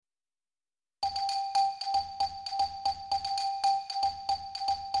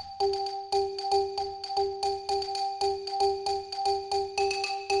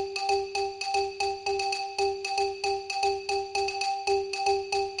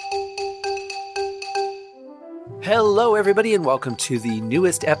Hello, everybody, and welcome to the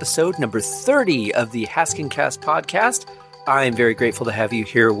newest episode, number 30 of the Haskincast podcast. I'm very grateful to have you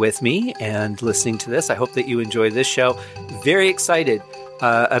here with me and listening to this. I hope that you enjoy this show. Very excited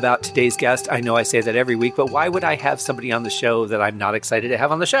about today's guest. I know I say that every week, but why would I have somebody on the show that I'm not excited to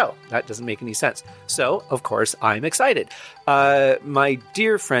have on the show? That doesn't make any sense. So, of course, I'm excited. My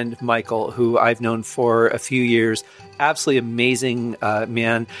dear friend, Michael, who I've known for a few years, absolutely amazing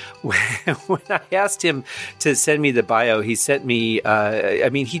man. When I asked him to send me the bio, he sent me,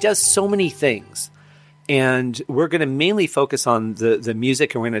 he does so many things. And we're going to mainly focus on the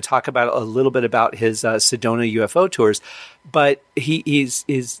music, and we're going to talk about a little bit about his Sedona UFO tours. But he's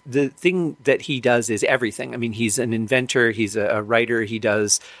the thing that he does is everything. I mean, he's an inventor, he's a writer, he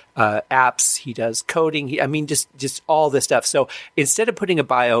does apps, he does coding. Just all this stuff. So instead of putting a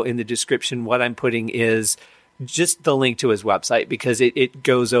bio in the description, what I'm putting is just the link to his website, because it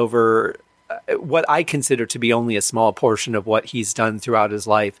goes over what I consider to be only a small portion of what he's done throughout his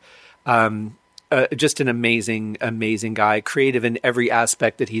life. Just an amazing, amazing guy, creative in every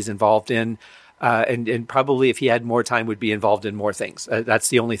aspect that he's involved in. And probably if he had more time would be involved in more things. That's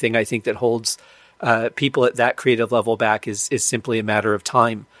the only thing I think that holds people at that creative level back is simply a matter of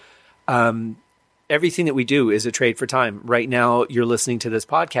time. Everything that we do is a trade for time. Right now, you're listening to this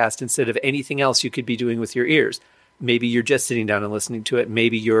podcast instead of anything else you could be doing with your ears. Maybe you're just sitting down and listening to it.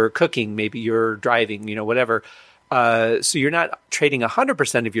 Maybe you're cooking. Maybe you're driving, whatever. So you're not trading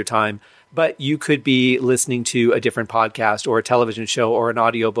 100% of your time, but you could be listening to a different podcast or a television show or an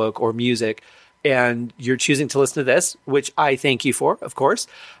audiobook or music, and you're choosing to listen to this, which I thank you for, of course.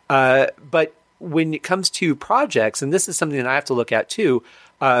 But when it comes to projects, and this is something that I have to look at too,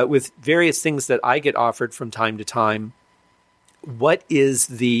 with various things that I get offered from time to time, what is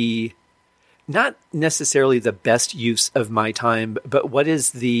the, not necessarily the best use of my time, but what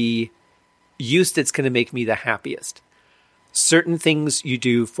is the use that's going to make me the happiest? Certain things you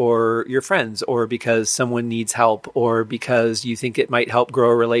do for your friends, or because someone needs help, or because you think it might help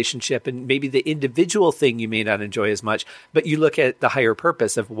grow a relationship, and maybe the individual thing you may not enjoy as much, but you look at the higher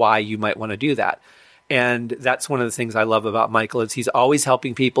purpose of why you might want to do that. And that's one of the things I love about Michael is he's always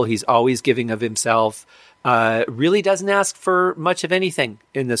helping people. He's always giving of himself, really doesn't ask for much of anything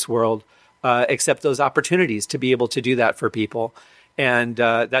in this world, except those opportunities to be able to do that for people. And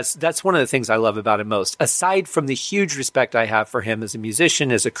that's one of the things I love about him most, aside from the huge respect I have for him as a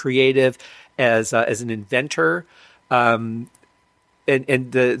musician, as a creative, as an inventor, and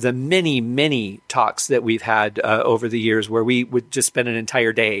the many, many talks that we've had over the years where we would just spend an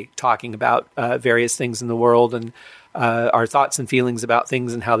entire day talking about various things in the world and our thoughts and feelings about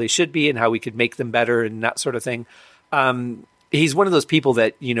things and how they should be and how we could make them better and that sort of thing. He's one of those people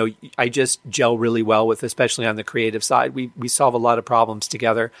that, I just gel really well with, especially on the creative side. We solve a lot of problems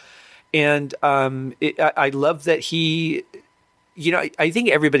together. And I love that he, I think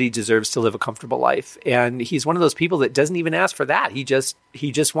everybody deserves to live a comfortable life. And he's one of those people that doesn't even ask for that. He just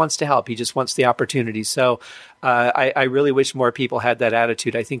wants to help. He just wants the opportunity. So I really wish more people had that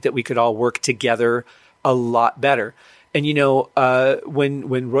attitude. I think that we could all work together a lot better. And,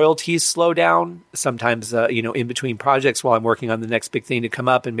 when royalties slow down, sometimes, in between projects while I'm working on the next big thing to come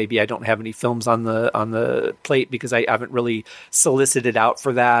up, and maybe I don't have any films on the plate because I haven't really solicited out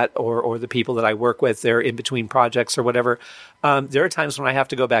for that, or the people that I work with, they're in between projects or whatever. There are times when I have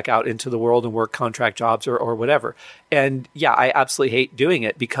to go back out into the world and work contract jobs or whatever. And yeah, I absolutely hate doing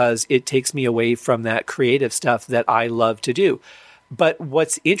it because it takes me away from that creative stuff that I love to do. But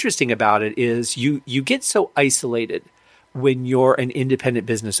what's interesting about it is you get so isolated when you're an independent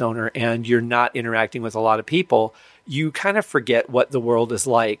business owner and you're not interacting with a lot of people. You kind of forget what the world is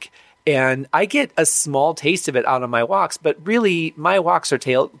like. And I get a small taste of it out on my walks, but really my walks are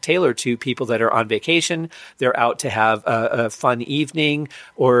tailored to people that are on vacation. They're out to have a fun evening,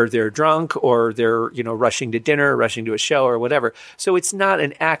 or they're drunk, or they're, rushing to dinner, rushing to a show or whatever. So it's not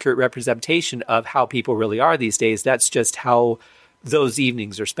an accurate representation of how people really are these days. That's just how those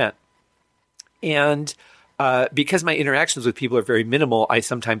evenings are spent. And because my interactions with people are very minimal, I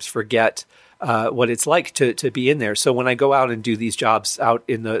sometimes forget what it's like to be in there. So when I go out and do these jobs out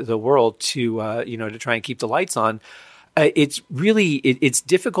in the world to try and keep the lights on, it's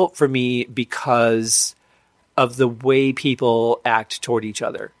difficult for me because of the way people act toward each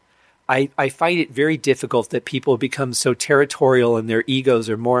other. I find it very difficult that people become so territorial and their egos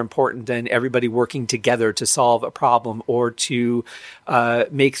are more important than everybody working together to solve a problem or to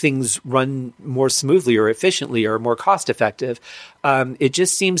make things run more smoothly or efficiently or more cost effective. It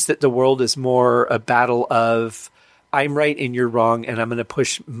just seems that the world is more a battle of I'm right and you're wrong, and I'm going to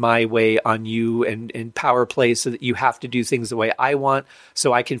push my way on you and power play so that you have to do things the way I want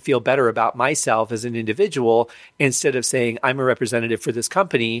so I can feel better about myself as an individual, instead of saying I'm a representative for this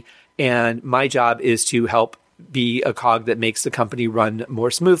company and my job is to help be a cog that makes the company run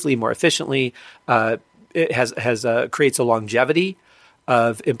more smoothly, more efficiently. It creates a longevity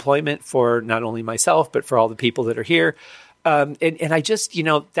of employment for not only myself, but for all the people that are here. And I just,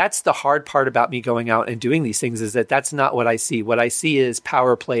 that's the hard part about me going out and doing these things, is that that's not what I see. What I see is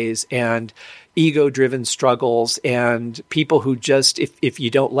power plays and ego-driven struggles and people who just, if you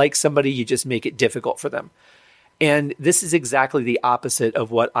don't like somebody, you just make it difficult for them. And this is exactly the opposite of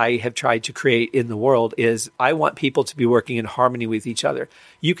what I have tried to create in the world. Is I want people to be working in harmony with each other.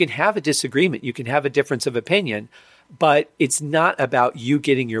 You can have a disagreement, you can have a difference of opinion, but it's not about you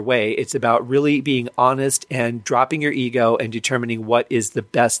getting your way. It's about really being honest and dropping your ego and determining what is the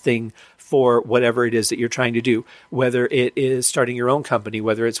best thing for whatever it is that you're trying to do, whether it is starting your own company,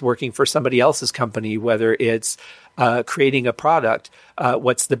 whether it's working for somebody else's company, whether it's creating a product,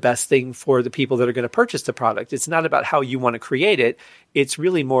 what's the best thing for the people that are going to purchase the product. It's not about how you want to create it. It's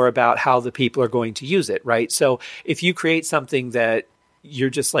really more about how the people are going to use it, right? So if you create something that you're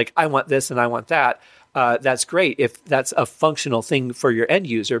just like, I want this and I want that, that's great if that's a functional thing for your end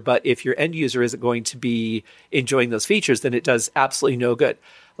user. But if your end user isn't going to be enjoying those features, then it does absolutely no good.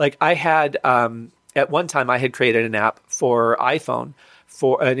 Like I had, at one time I had created an app for iPhone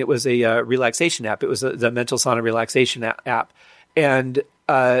and it was a relaxation app. It was the Mental Sauna relaxation app. And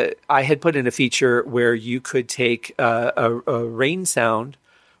I had put in a feature where you could take a rain sound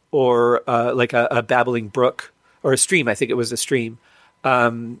or like a babbling brook or a stream. I think it was a stream.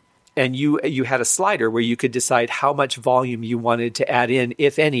 And you had a slider where you could decide how much volume you wanted to add in,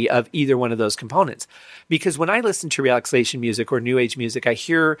 if any, of either one of those components. Because when I listen to relaxation music or new age music, I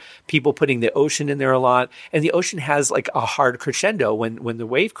hear people putting the ocean in there a lot. And the ocean has like a hard crescendo when the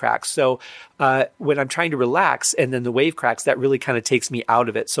wave cracks. So when I'm trying to relax and then the wave cracks, that really kind of takes me out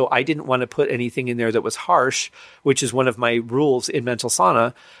of it. So I didn't want to put anything in there that was harsh, which is one of my rules in Mental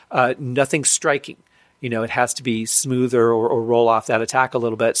Sauna, nothing striking. It has to be smoother or roll off that attack a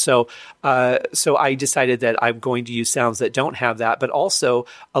little bit. So I decided that I'm going to use sounds that don't have that. But also,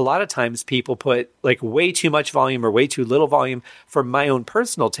 a lot of times people put like way too much volume or way too little volume for my own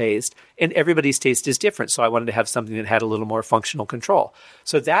personal taste, and everybody's taste is different. So I wanted to have something that had a little more functional control.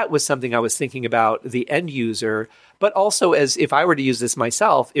 So that was something I was thinking about the end user, but also as if I were to use this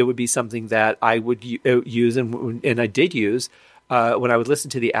myself, it would be something that I would use and I did use when I would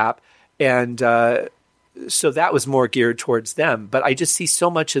listen to the app. And so that was more geared towards them. But I just see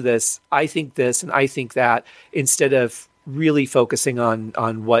so much of this, I think this and I think that, instead of really focusing on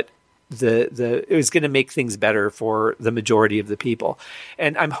what it was going to make things better for the majority of the people.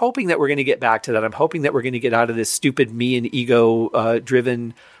 And I'm hoping that we're going to get back to that. I'm hoping that we're going to get out of this stupid me and ego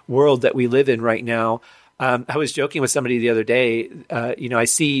driven world that we live in right now. I was joking with somebody the other day. I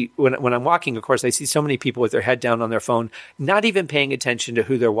see when I'm walking, of course, I see so many people with their head down on their phone, not even paying attention to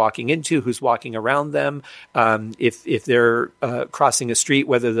who they're walking into, who's walking around them. If they're crossing a street,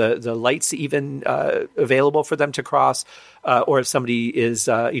 whether the light's even available for them to cross, or if somebody is,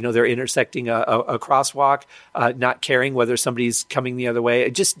 they're intersecting a crosswalk, not caring whether somebody's coming the other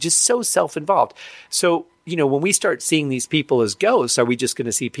way. Just so self-involved. So, when we start seeing these people as ghosts, are we just going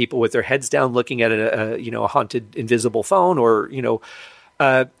to see people with their heads down looking at a haunted invisible phone, or,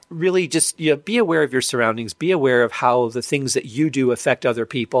 really just be aware of your surroundings, be aware of how the things that you do affect other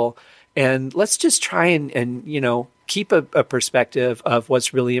people. And let's just try and keep a perspective of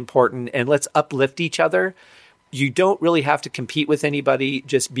what's really important, and let's uplift each other. You don't really have to compete with anybody.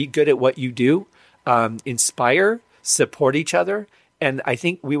 Just be good at what you do, inspire, support each other. And I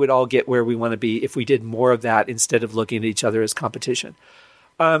think we would all get where we want to be if we did more of that instead of looking at each other as competition.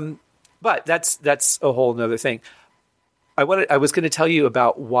 But that's a whole nother thing. I was going to tell you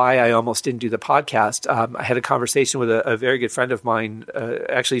about why I almost didn't do the podcast. I had a conversation with a very good friend of mine.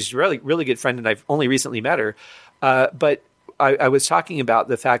 Actually, she's a really, really good friend, and I've only recently met her. But I was talking about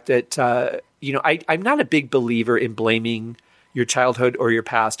the fact that, I'm not a big believer in blaming your childhood or your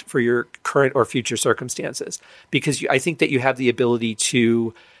past for your current or future circumstances, because I think that you have the ability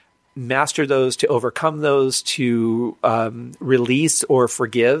to master those, to overcome those, to release or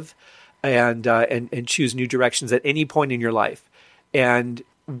forgive, and choose new directions at any point in your life. And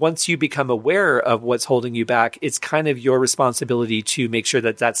once you become aware of what's holding you back, it's kind of your responsibility to make sure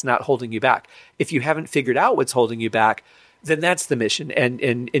that that's not holding you back. If you haven't figured out what's holding you back, then that's the mission.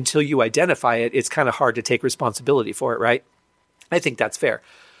 And until you identify it, it's kind of hard to take responsibility for it, right? I think that's fair.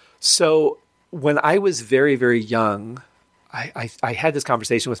 So when I was very, very young, I had this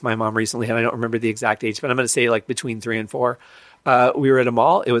conversation with my mom recently, and I don't remember the exact age, but I'm going to say like between 3 and 4. We were at a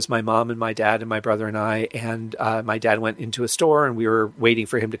mall. It was my mom and my dad and my brother and I, and my dad went into a store and we were waiting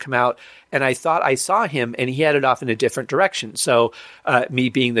for him to come out. And I thought I saw him and he headed off in a different direction. So me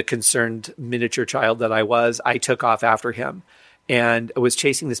being the concerned miniature child that I was, I took off after him and was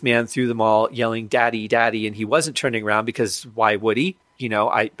chasing this man through the mall yelling, "Daddy, Daddy." And he wasn't turning around because why would he?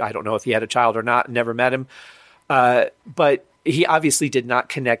 I don't know if he had a child or not, never met him. But he obviously did not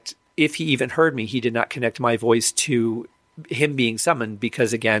connect. If he even heard me, he did not connect my voice to him being summoned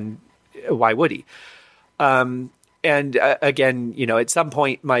because, again, why would he? Again, at some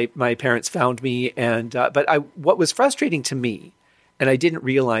point my parents found me but what was frustrating to me, and I didn't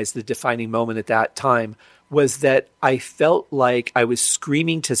realize the defining moment at that time, was that I felt like I was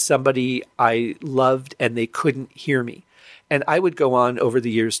screaming to somebody I loved and they couldn't hear me. And I would go on over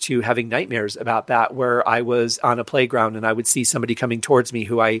the years to having nightmares about that, where I was on a playground and I would see somebody coming towards me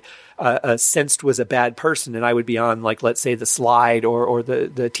who I sensed was a bad person. And I would be on, like, let's say the slide or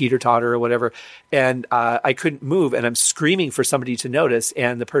the teeter-totter or whatever. And I couldn't move and I'm screaming for somebody to notice.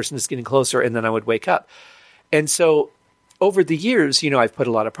 And the person is getting closer and then I would wake up. And so over the years, I've put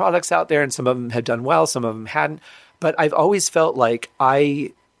a lot of products out there and some of them had done well, some of them hadn't. But I've always felt like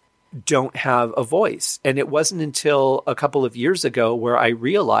I don't have a voice. And it wasn't until a couple of years ago where I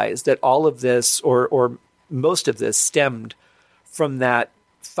realized that all of this or most of this stemmed from that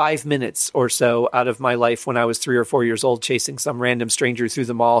 5 minutes or so out of my life when I was 3 or 4 years old, chasing some random stranger through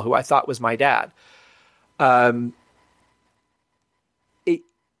the mall who I thought was my dad. I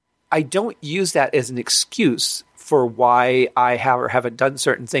don't use that as an excuse for why I have or haven't done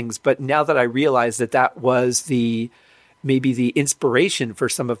certain things. But now that I realize that was maybe the inspiration for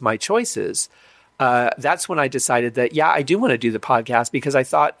some of my choices, that's when I decided that, I do want to do the podcast, because I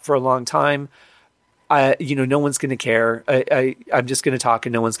thought for a long time, no one's going to care. I'm just going to talk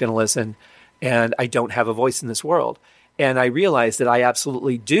and no one's going to listen. And I don't have a voice in this world. And I realized that I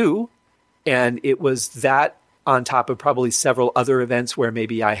absolutely do. And it was that on top of probably several other events where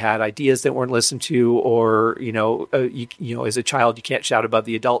maybe I had ideas that weren't listened to, or, as a child, you can't shout above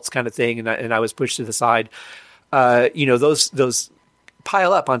the adults kind of thing. And I was pushed to the side. Those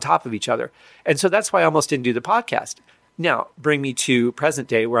pile up on top of each other. And so that's why I almost didn't do the podcast. Now, bring me to present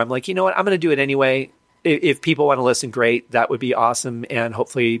day where I'm like, you know what, I'm going to do it anyway. If people want to listen, great. That would be awesome. And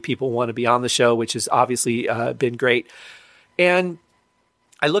hopefully people want to be on the show, which has obviously been great. And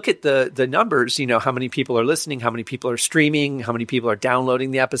I look at the numbers, how many people are listening, how many people are streaming, how many people are downloading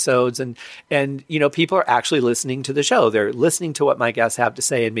the episodes, and people are actually listening to the show. They're listening to what my guests have to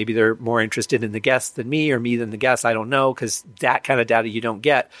say, and maybe they're more interested in the guests than me, or me than the guests. I don't know, because that kind of data you don't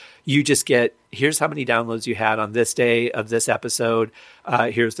get. You just get, here's how many downloads you had on this day of this episode.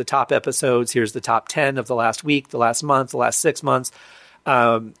 Here's the top episodes. Here's the top 10 of the last week, the last month, the last 6 months.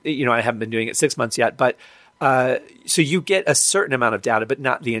 I haven't been doing it 6 months yet, but so you get a certain amount of data, but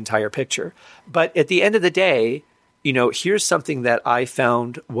not the entire picture. But at the end of the day, here's something that I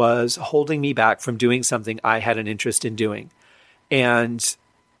found was holding me back from doing something I had an interest in doing. And,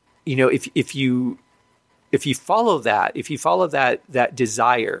 if you follow that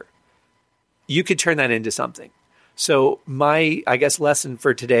desire, you could turn that into something. So my, I guess, lesson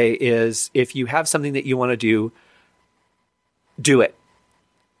for today is, if you have something that you want to do it.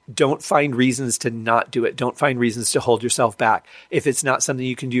 Don't find reasons to not do it. Don't find reasons to hold yourself back. If it's not something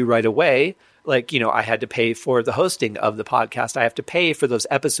you can do right away, like, I had to pay for the hosting of the podcast. I have to pay for those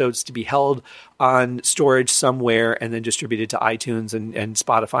episodes to be held on storage somewhere and then distributed to iTunes and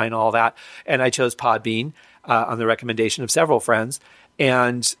Spotify and all that. And I chose Podbean on the recommendation of several friends.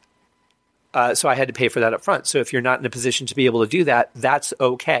 And so I had to pay for that up front. So if you're not in a position to be able to do that, that's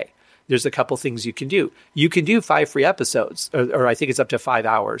okay. There's a couple things you can do. You can do 5 free episodes, or I think it's up to 5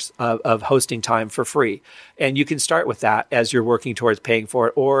 hours of hosting time for free. And you can start with that as you're working towards paying for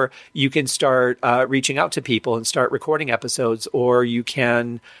it. Or you can start reaching out to people and start recording episodes. Or you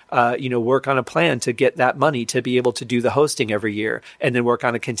can, work on a plan to get that money to be able to do the hosting every year, and then work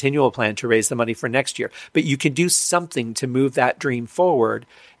on a continual plan to raise the money for next year. But you can do something to move that dream forward.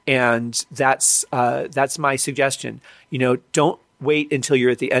 And that's my suggestion. Don't wait until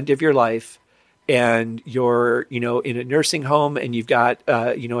you're at the end of your life and you're, in a nursing home and you've got,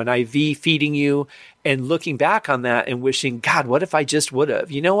 an IV feeding you, and looking back on that and wishing, God, what if I just would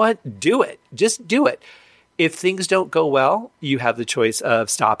have? You know what? Do it. Just do it. If things don't go well, you have the choice of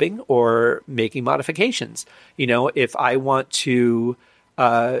stopping or making modifications. If I want to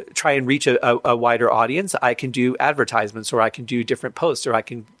try and reach a wider audience, I can do advertisements, or I can do different posts, or I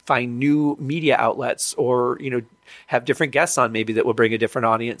can find new media outlets, or, have different guests on maybe that will bring a different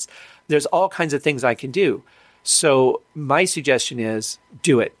audience. There's all kinds of things I can do. So my suggestion is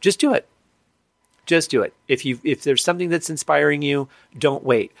do it. Just do it. Just do it. If there's something that's inspiring you, don't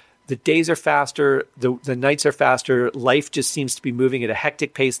wait. The days are faster. The nights are faster. Life just seems to be moving at a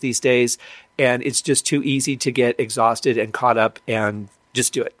hectic pace these days. And it's just too easy to get exhausted and caught up, and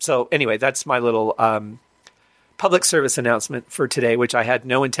just do it. So anyway, that's my little public service announcement for today, which I had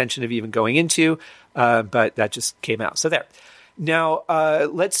no intention of even going into, but that just came out. So there. Now,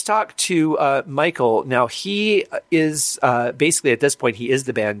 let's talk to Michael. Now, he is basically, at this point, he is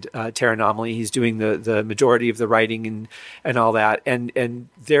the band Terranomaly. He's doing the majority of the writing and all that. And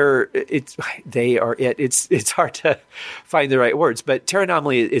they are it. It's hard to find the right words. But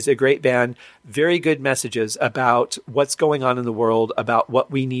Terranomaly is a great band, very good messages about what's going on in the world, about what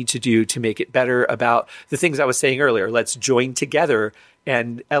we need to do to make it better, about the things I was saying earlier. Let's join together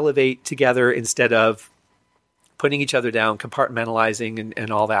and elevate together instead of putting each other down, compartmentalizing, and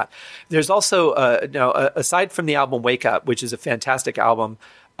all that. There's also, now, aside from the album Wake Up, which is a fantastic album,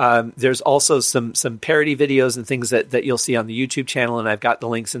 there's also some parody videos and things that you'll see on the YouTube channel, and I've got the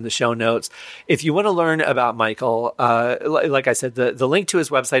links in the show notes. If you want to learn about Michael, like I said, the link to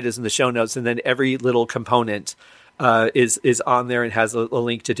his website is in the show notes, and then every little component is on there and has a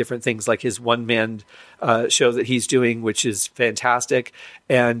link to different things, like his one-man show that he's doing, which is fantastic.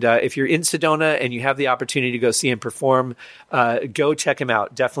 And if you're in Sedona and you have the opportunity to go see him perform, go check him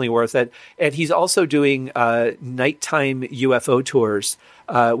out. Definitely worth it. And he's also doing nighttime UFO tours,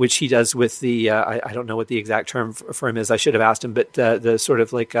 which he does with the, I don't know what the exact term for him is. I should have asked him, but the sort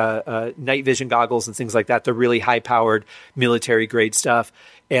of like night vision goggles and things like that, the really high-powered military-grade stuff.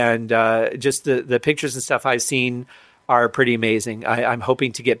 And just the pictures and stuff I've seen are pretty amazing. I'm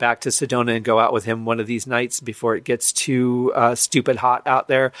hoping to get back to Sedona and go out with him one of these nights before it gets too stupid hot out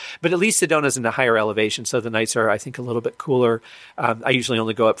there. But at least Sedona's in a higher elevation, so the nights are, I think, a little bit cooler. I usually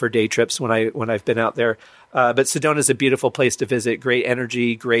only go up for day trips when I've been out there. But Sedona's a beautiful place to visit. Great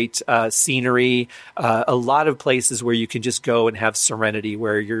energy, great scenery, a lot of places where you can just go and have serenity,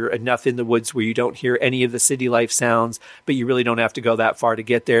 where you're enough in the woods where you don't hear any of the city life sounds, but you really don't have to go that far to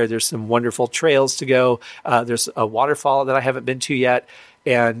get there. There's some wonderful trails to go. There's a waterfall that I haven't been to yet,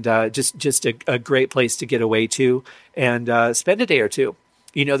 and just a great place to get away to and spend a day or two.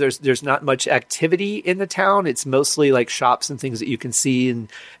 You know, there's not much activity in the town. It's mostly like shops and things that you can see,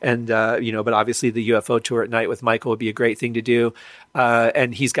 and but obviously the UFO tour at night with Michael would be a great thing to do.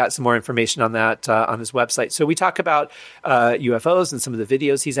 And he's got some more information on that on his website. So we talk about UFOs and some of the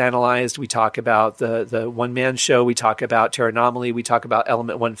videos he's analyzed. We talk about the one-man show. We talk about Terranomaly. We talk about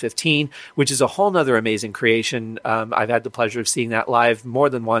Element 115, which is a whole nother amazing creation. I've had the pleasure of seeing that live more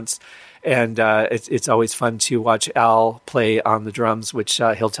than once. And it's always fun to watch Al play on the drums, which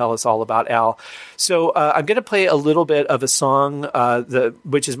he'll tell us all about Al. So I'm going to play a little bit of a song,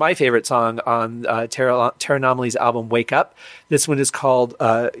 which is my favorite song on Terranomaly's album, Wake Up. This one is called...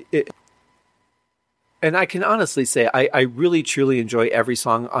 And I can honestly say I really, truly enjoy every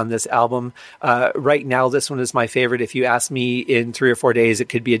song on this album. Right now, this one is my favorite. If you ask me in 3 or 4 days, it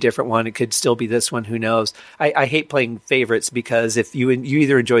could be a different one. It could still be this one. Who knows? I hate playing favorites because if you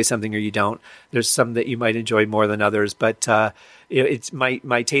either enjoy something or you don't. There's some that you might enjoy more than others. But it's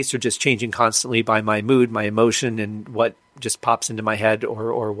my tastes are just changing constantly by my mood, my emotion, and what just pops into my head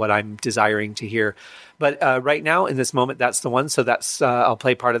or what I'm desiring to hear. But right now, in this moment, that's the one. So that's I'll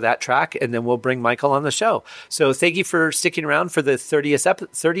play part of that track, and then we'll bring Michael on the show. So thank you for sticking around for the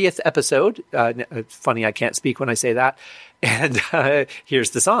 30th episode. It's funny, I can't speak when I say that. And here's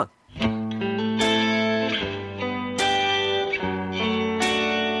the song.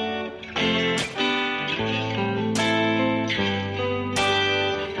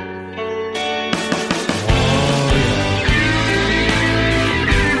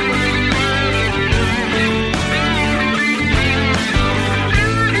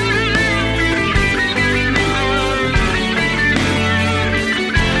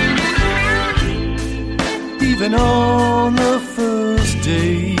 Even on the first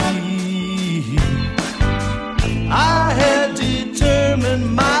day, I had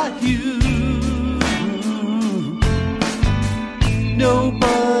determined my hue.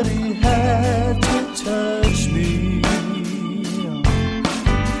 Nobody had to touch me.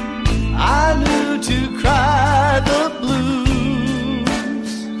 I knew to cry the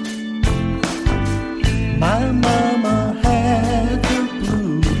blues. My mama had the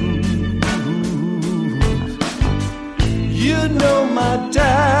you know my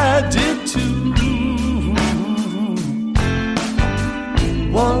dad did too.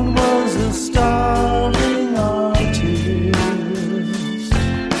 One was a starving artist.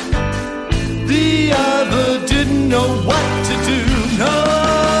 The other didn't know what to do.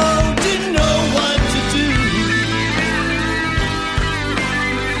 No, didn't know what to do.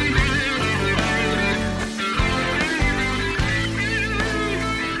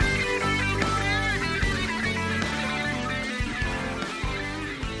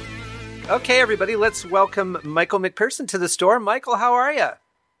 Okay, everybody, let's welcome Michael Macpherson to the store. Michael, how are you?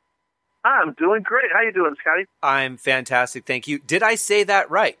 I'm doing great. How you doing, Scotty? I'm fantastic, thank you. Did I say that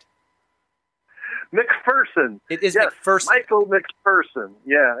right? Macpherson. It is yes, Macpherson. Michael Macpherson.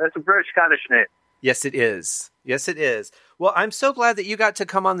 Yeah, that's a very Scottish name. Yes, it is. Yes, it is. Well, I'm so glad that you got to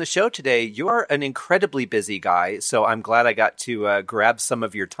come on the show today. You're an incredibly busy guy, so I'm glad I got to grab some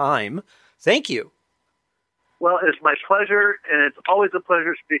of your time. Thank you. Well, it's my pleasure, and it's always a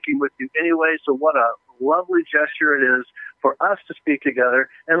pleasure speaking with you anyway, so what a lovely gesture it is for us to speak together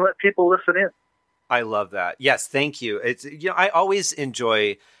and let people listen in. I love that. Yes, thank you. It's I always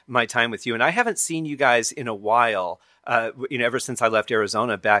enjoy my time with you, and I haven't seen you guys in a while. Ever since I left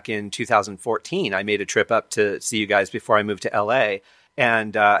Arizona back in 2014, I made a trip up to see you guys before I moved to LA,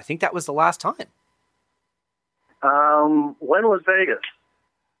 and I think that was the last time. When was Vegas?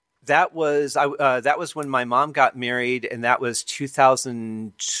 That was when my mom got married, and that was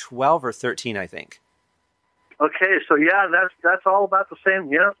 2012 or 13, I think. Okay, so yeah, that's all about the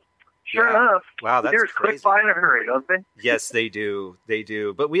same. Yeah, sure enough. Wow, that's years crazy. Quick by in a hurry, don't they? Yes, they do. They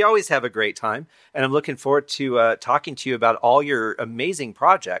do. But we always have a great time, and I'm looking forward to talking to you about all your amazing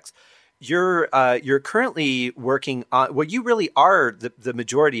projects. You're currently working on. Well, you really are the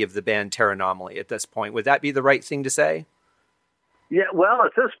majority of the band Terranomaly at this point. Would that be the right thing to say? Yeah, well,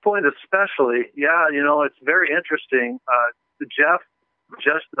 at this point especially, it's very interesting. Jeff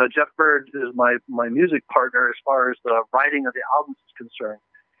Bird is my music partner as far as the writing of the albums is concerned.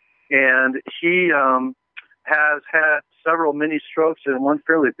 And he has had several mini strokes and one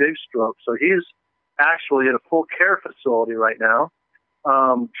fairly big stroke. So he's actually in a full care facility right now,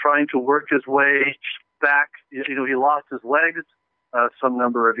 trying to work his way back. He lost his legs some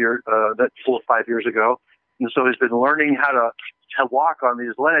number of years, that 4 or 5 years ago. And so he's been learning how to walk on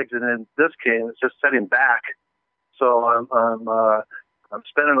these legs, and then this came, it's just set him back. So I'm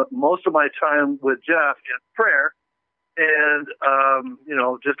spending most of my time with Jeff in prayer and,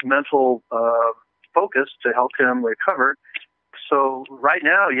 just mental focus to help him recover. So right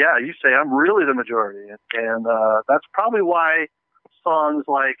now, yeah, you say I'm really the majority. And that's probably why songs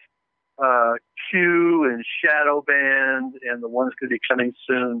like Q and Shadow Band and the ones going to be coming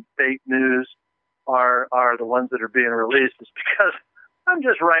soon, Fake News, are the ones that are being released, is because I'm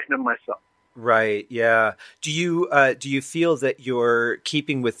just writing them myself. Right. Yeah. Do you feel that you're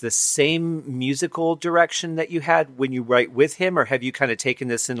keeping with the same musical direction that you had when you write with him, or have you kind of taken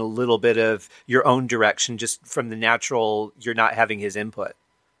this in a little bit of your own direction just from the natural, you're not having his input?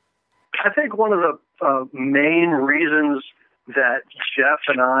 I think one of the main reasons that Jeff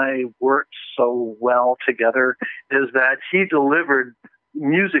and I worked so well together is that he delivered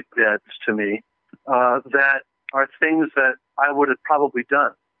music beds to me that are things that I would have probably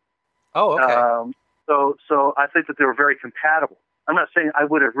done. Oh, okay. So I think that they were very compatible. I'm not saying I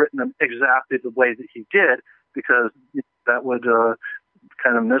would have written them exactly the way that he did, because that would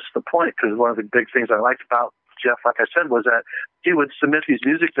kind of miss the point. Because one of the big things I liked about Jeff, like I said, was that he would submit these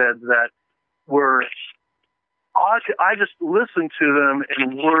music beds that were odd. I just listened to them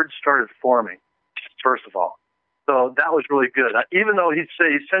and words started forming, first of all. So that was really good. Even though he'd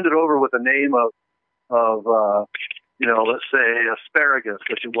send it over with a name of let's say asparagus,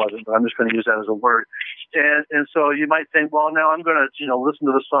 which it wasn't, but I'm just going to use that as a word. And so you might think, well, now I'm going to, listen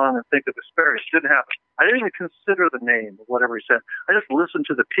to the song and think of asparagus. It didn't happen. I didn't even consider the name of whatever he said. I just listened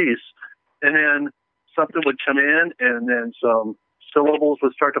to the piece, and then something would come in, and then some syllables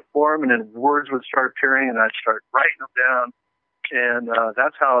would start to form, and then words would start appearing, and I'd start writing them down. And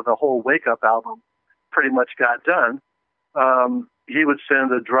that's how the whole Wake Up album pretty much got done. He would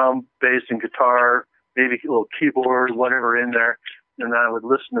send the drum, bass, and guitar, maybe a little keyboard, whatever in there, and I would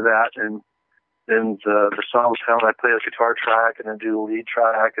listen to that, and then the song was found. I'd play a guitar track, and then do the lead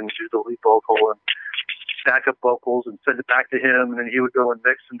track, and do the lead vocal, and stack up vocals, and send it back to him, and then he would go and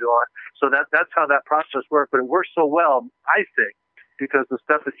mix and do all that. So that's how that process worked, but it worked so well, I think, because the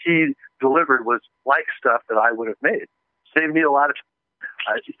stuff that he delivered was like stuff that I would have made. Saved me a lot of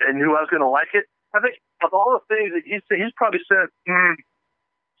time. I knew I was going to like it. I think of all the things that he's probably sent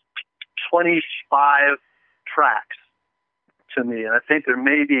 25 tracks to me, and I think there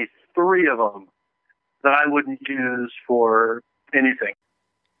may be 3 of them that I wouldn't use for anything.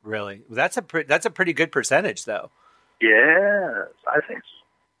 Really? That's a pretty good percentage, though. Yes, I think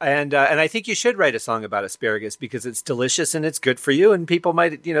so. And I think you should write a song about asparagus because it's delicious and it's good for you, and people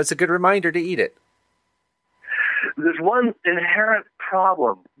might, it's a good reminder to eat it. There's one inherent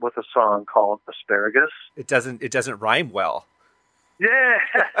problem with a song called Asparagus. It doesn't rhyme well. Yes,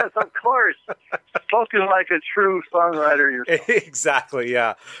 of course. Spoken like a true songwriter yourself. Exactly,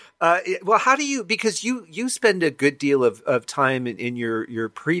 yeah. Well, how do you, because you spend a good deal of time in your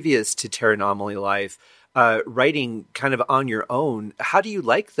previous to Terranomaly life writing kind of on your own. How do you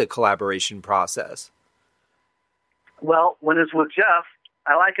like the collaboration process? Well, when it's with Jeff,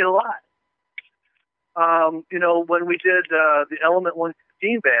 I like it a lot. When we did the Element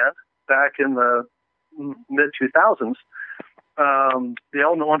 115 band back in the mid-2000s, the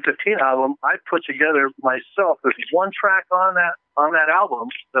Element 115 album, I put together myself. There's one track on that album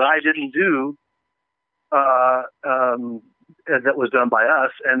that I didn't do that was done by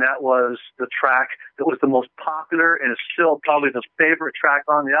us, and that was the track that was the most popular and is still probably the favorite track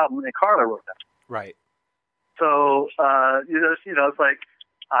on the album, and Carla wrote that. Right. So, it's like,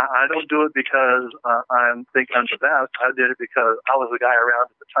 I don't do it because I think I'm the best. I did it because I was the guy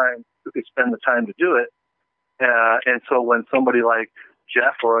around at the time who could spend the time to do it. And so when somebody like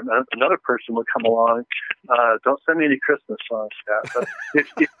Jeff or another person would come along, don't send me any Christmas songs, Scott. But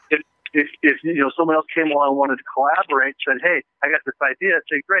if someone else came along and wanted to collaborate, said, hey, I got this idea, I'd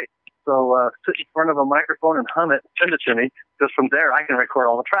say, great. So sit in front of a microphone and hum it, send it to me, because from there I can record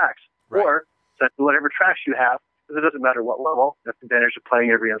all the tracks. Right. Or send whatever tracks you have, because it doesn't matter what level. That's the advantage of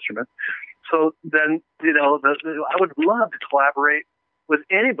playing every instrument. So then, I would love to collaborate with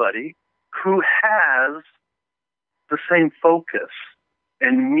anybody who has the same focus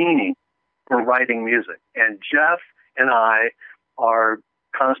and meaning for writing music. And Jeff and I are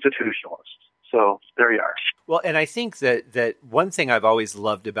constitutionalists. So there you are. Well, and I think that one thing I've always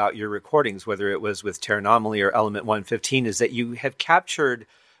loved about your recordings, whether it was with Terranomaly or Element 115, is that you have captured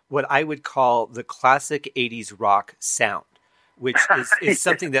what I would call the classic 80s rock sound, which is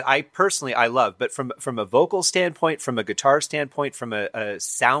something that I personally love. But from a vocal standpoint, from a guitar standpoint, from a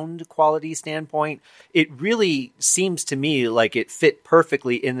sound quality standpoint, it really seems to me like it fit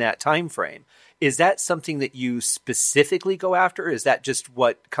perfectly in that time frame. Is that something that you specifically go after? Or is that just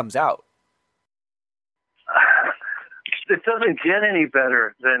what comes out? It doesn't get any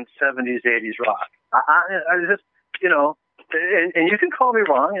better than 70s, 80s rock. I just, and you can call me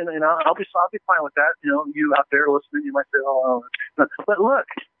wrong, and I'll be fine with that. You out there listening, you might say, "Oh," but look,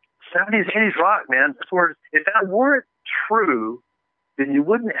 70s, 80s rock, man. That's where, if that weren't true, then you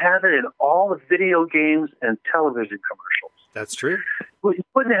wouldn't have it in all the video games and television commercials. That's true. Well, you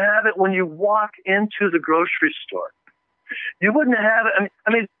wouldn't have it when you walk into the grocery store. You wouldn't have it.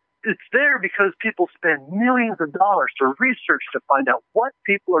 I mean, it's there because people spend millions of dollars to research to find out what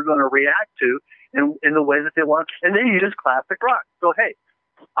people are going to react to in the way that they want, and they use classic rock. So, hey,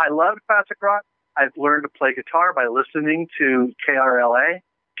 I love classic rock. I've learned to play guitar by listening to KRLA,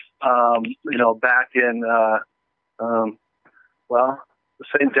 back in, the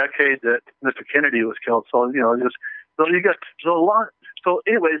same decade that Mr. Kennedy was killed. So, so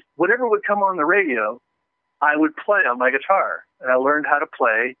anyways, whatever would come on the radio, I would play on my guitar, and I learned how to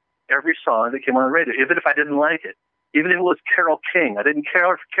play every song that came on the radio, even if I didn't like it. Even if it was Carole King. I didn't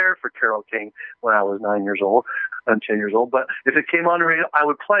care for Carole King when I was 9 years old and 10 years old. But if it came on the radio, I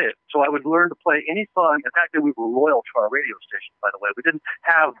would play it. So I would learn to play any song. In fact, we were loyal to our radio station, by the way. We didn't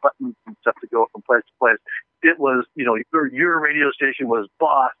have buttons and stuff to go from place to place. It was, your radio station was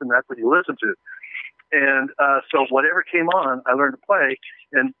boss, and that's what you listened to. And so whatever came on, I learned to play.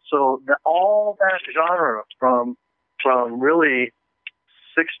 And so all that genre from really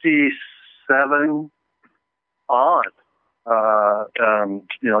 67 on,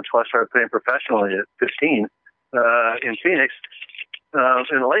 until I started playing professionally at 15 in Phoenix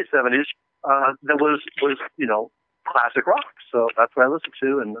in the late 70s, that was classic rock. So that's what I listened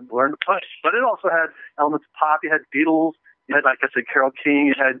to and learned to play. But it also had elements of pop. You had Beatles. You had, like I said, Carole King.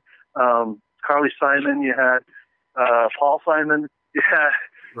 You had Carly Simon. You had Paul Simon. You had,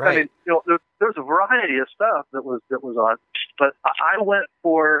 right. I mean, there's a variety of stuff that was on. But I went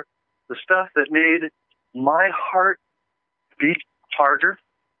for the stuff that made my heart beat harder,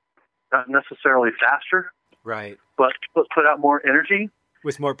 not necessarily faster, right? But put out more energy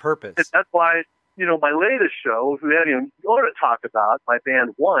with more purpose. And that's why, my latest show, we haven't even going to talk about, my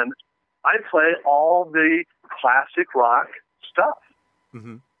band One, I play all the classic rock stuff.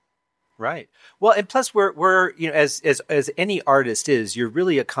 Mm-hmm. Right. Well, and plus we're as any artist is, you're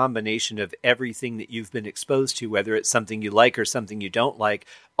really a combination of everything that you've been exposed to, whether it's something you like or something you don't like.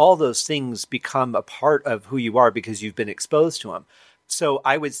 All those things become a part of who you are because you've been exposed to them. So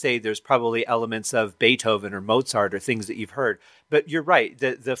I would say there's probably elements of Beethoven or Mozart or things that you've heard. But you're right.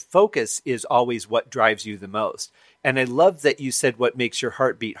 The focus is always what drives you the most. And I love that you said what makes your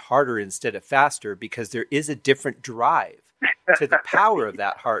heart beat harder instead of faster, because there is a different drive to the power of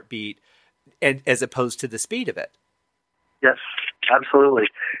that heartbeat, and as opposed to the speed of it. Yes, Absolutely.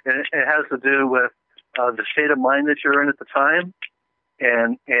 And it has to do with the state of mind that you're in at the time,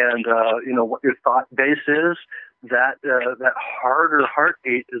 and what your thought base is. That harder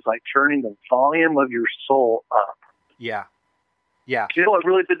heartbeat is like turning the volume of your soul up. Yeah. Yeah. You know what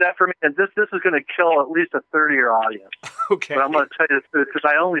really did that for me? And this is going to kill at least a 30-year audience. Okay. But I'm going to tell you this because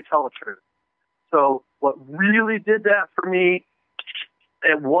I only tell the truth. So what really did that for me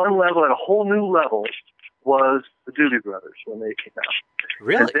at one level, at a whole new level, was the Doobie Brothers when they came out.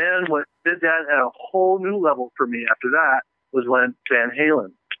 Really? And then what did that at a whole new level for me after that was when Van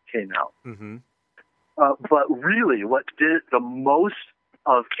Halen came out. Mm-hmm. But really, what did the most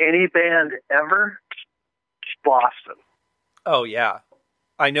of any band ever? Boston. Oh, yeah.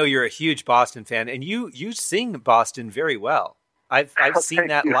 I know you're a huge Boston fan, and you sing Boston very well. I've seen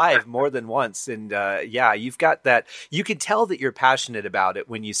that live more than once, and you've got that. You can tell that you're passionate about it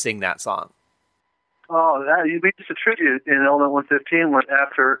when you sing that song. Oh, we used a tribute in Element 115 when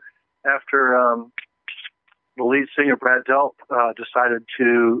after the lead singer Brad Delp decided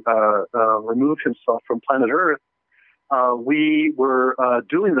to remove himself from planet Earth. We were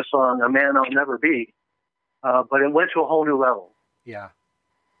doing the song "A Man I'll Never Be," but it went to a whole new level. Yeah.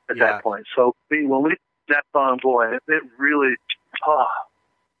 At that point, so when we did that song, boy, it really.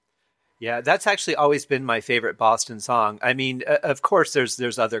 Yeah, that's actually always been my favorite Boston song. I mean, of course,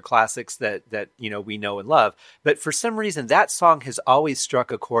 there's other classics that we know and love, but for some reason, that song has always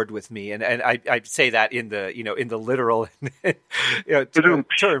struck a chord with me, and I say that in the literal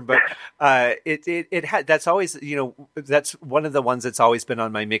term, but it had that's always that's one of the ones that's always been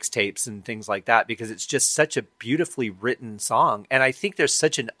on my mixtapes and things like that because it's just such a beautifully written song, and I think there's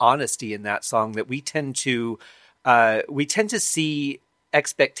such an honesty in that song that we tend to see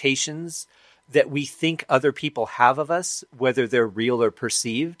expectations that we think other people have of us, whether they're real or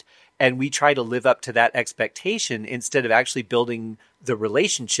perceived, and we try to live up to that expectation instead of actually building the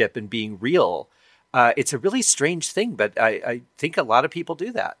relationship and being real. It's a really strange thing, but I think a lot of people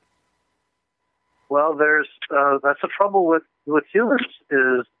do that. Well, that's the trouble with humans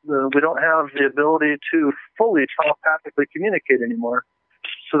is we don't have the ability to fully telepathically communicate anymore.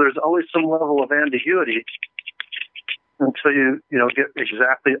 So there's always some level of ambiguity until you get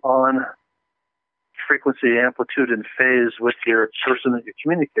exactly on frequency, amplitude, and phase with your person that you're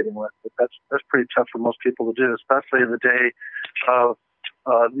communicating with. But that's pretty tough for most people to do, especially in the day of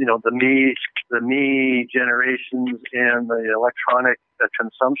the me generations and the electronic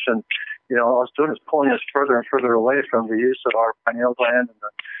consumption. All it's doing is pulling us further and further away from the use of our pineal gland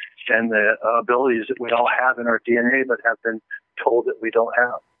and the abilities that we all have in our DNA, but have been told that we don't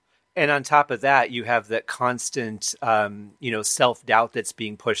have. And on top of that, you have that constant, self-doubt that's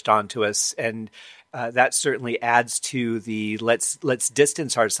being pushed onto us. And that certainly adds to the let's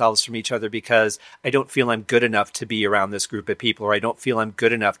distance ourselves from each other because I don't feel I'm good enough to be around this group of people, or I don't feel I'm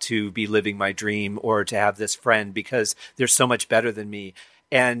good enough to be living my dream or to have this friend because they're so much better than me.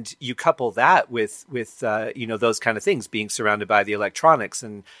 And you couple that with those kind of things, being surrounded by the electronics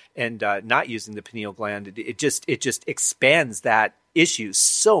and not using the pineal gland. It just expands that issue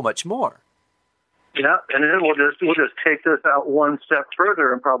so much more. Yeah, and then we'll just take this out one step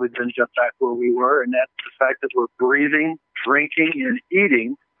further and probably then jump back where we were, and that's the fact that we're breathing, drinking, and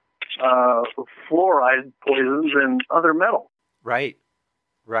eating fluoride poisons and other metals. Right.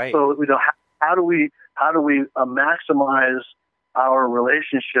 So how do we maximize our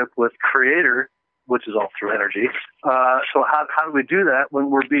relationship with Creator, which is all through energy? So how do we do that when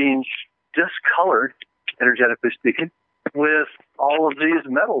we're being discolored, energetically speaking, with all of these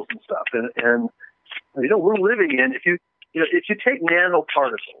metals and stuff? And we're living in, if you take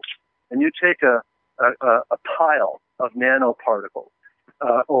nanoparticles and you take a pile of nanoparticles,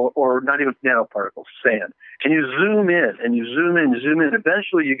 or not even nanoparticles, sand, and you zoom in and you zoom in,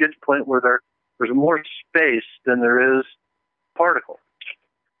 eventually you get to the point where there's more space than there is particles.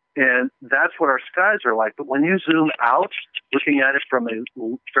 And that's what our skies are like. But when you zoom out, looking at it from a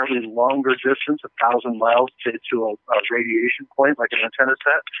fairly longer distance, 1,000 miles, say to a radiation point, like an antenna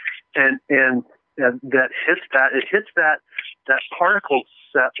set, and that hits that particle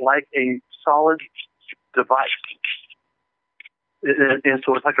set like a solid device. And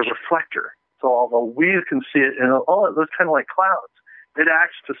so it's like a reflector. So although we can see it, and it looks kind of like clouds, it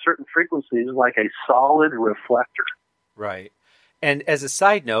acts to certain frequencies like a solid reflector. Right. And as a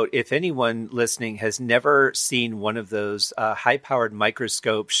side note, if anyone listening has never seen one of those high-powered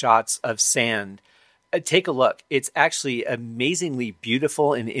microscope shots of sand, take a look. It's actually amazingly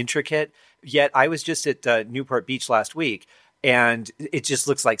beautiful and intricate. Yet I was just at Newport Beach last week, and it just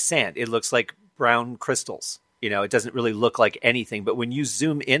looks like sand. It looks like brown crystals. It doesn't really look like anything. But when you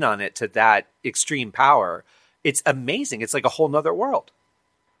zoom in on it to that extreme power, it's amazing. It's like a whole nother world.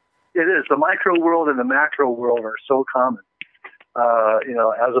 It is. The micro world and the macro world are so common.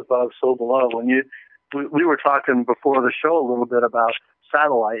 As above, so below. We were talking before the show a little bit about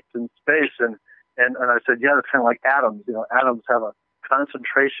satellites in space, and I said, yeah, it's kind of like atoms. Atoms have a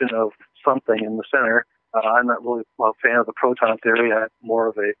concentration of something in the center. I'm not really a fan of the proton theory. I'm more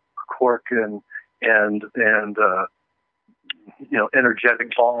of a quark and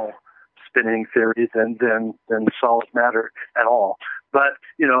energetic ball spinning theory than solid matter at all. But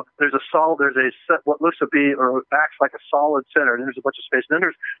there's what looks to be or acts like a solid center, and there's a bunch of space, and then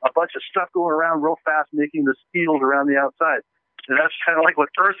there's a bunch of stuff going around real fast, making this field around the outside. And that's kind of like what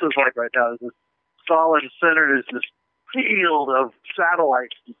Earth is like right now. There's this solid center, there's this field of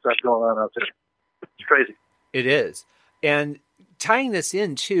satellites and stuff going on out there. It's crazy. It is. And tying this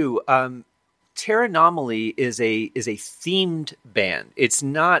in too, Terranomaly is a themed band. It's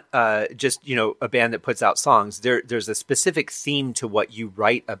not just a band that puts out songs. There's a specific theme to what you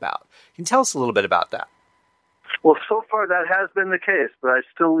write about. Can you tell us a little bit about that? Well, so far that has been the case, but I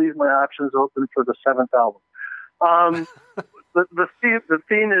still leave my options open for the 7th album. The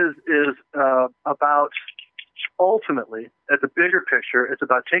theme is about, ultimately, at the bigger picture, it's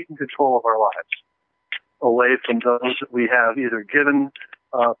about taking control of our lives away from those that we have either given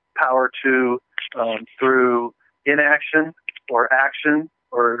power to through inaction or action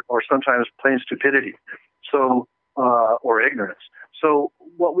or sometimes plain stupidity, or ignorance. So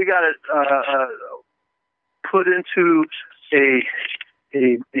what we got to put into a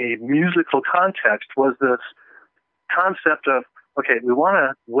musical context was this concept of, okay, we want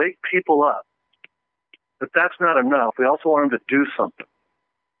to wake people up, but that's not enough. We also want them to do something.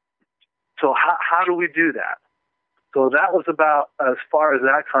 So how do we do that? So that was about as far as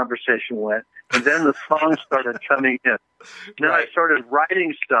that conversation went. And then the songs started coming in. Then I started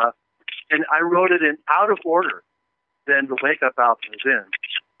writing stuff, and I wrote it in out of order than the Wake Up album was in.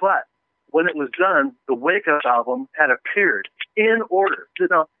 But when it was done, the Wake Up album had appeared in order. You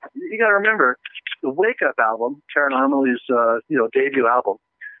got to remember, the Wake Up album, Terranomaly's debut album,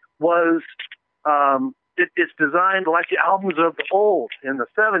 was it's designed like the albums of the old in the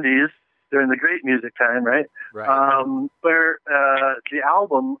 70s. During the great music time, right? Where the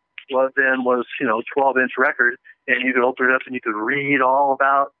album was 12-inch record, and you could open it up and you could read all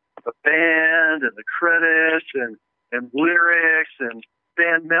about the band and the credits and lyrics and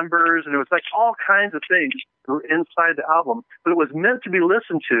band members, and it was like all kinds of things were inside the album. But it was meant to be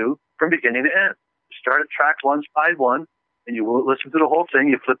listened to from beginning to end. You start at track 1, side 1, and you will listen to the whole thing.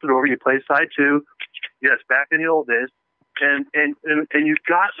 You flip it over, you play side 2. Yes, back in the old days. And you've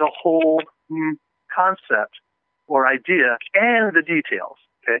got the whole concept or idea and the details.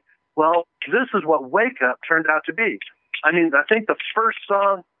 Okay. Well, this is what Wake Up turned out to be. I mean, I think the first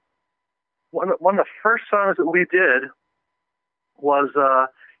song, one of the first songs that we did was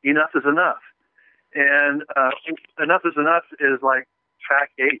Enough is Enough. And Enough is Enough is like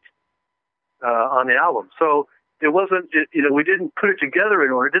track 8 on the album. So it wasn't, we didn't put it together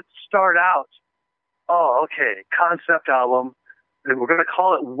in order. It didn't start out, concept album, and we're going to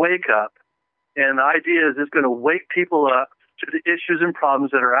call it Wake Up. And the idea is it's going to wake people up to the issues and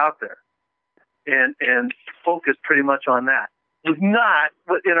problems that are out there and focus pretty much on that. It was not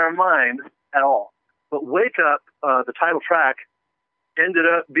in our mind at all. But Wake Up, the title track, ended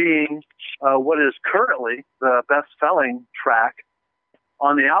up being what is currently the best-selling track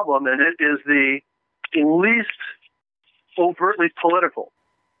on the album, and it is the least overtly political.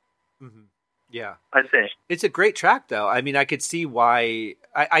 Mm-hmm. Yeah. I think. It's a great track, though. I mean, I could see why.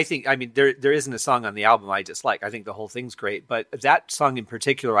 I think there isn't a song on the album I dislike. I think the whole thing's great. But that song in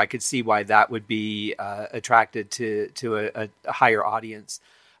particular, I could see why that would be attracted to a higher audience.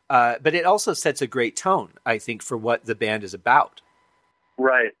 But it also sets a great tone, I think, for what the band is about.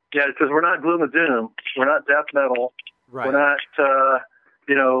 Right. Yeah, because we're not gloom and doom. We're not death metal. Right. We're not, the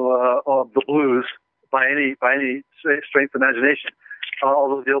blues by any strength of imagination.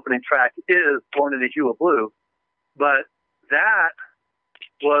 Although the opening track is Born in a Hue of Blue. But that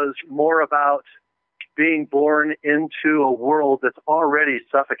was more about being born into a world that's already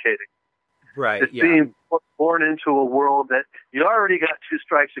suffocating. Right. It's being born into a world that you already got 2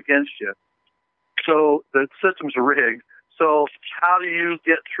 strikes against you. So the system's rigged. So how do you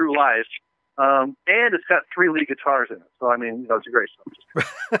get through life? And it's got 3 lead guitars in it. So, I mean, it's a great song.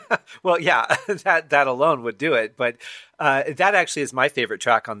 Well, yeah, that alone would do it. But that actually is my favorite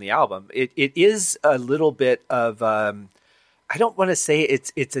track on the album. It is a little bit of, I don't want to say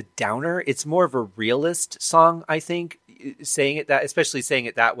it's a downer. It's more of a realist song, I think, especially saying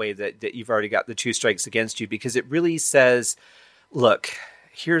it that way, that you've already got the 2 strikes against you, because it really says, look,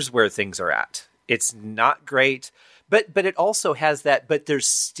 here's where things are at. It's not great, but it also has that. But there's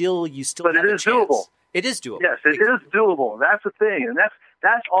still you still but have it a is chance. doable. It is doable. Yes, it is doable. That's the thing, and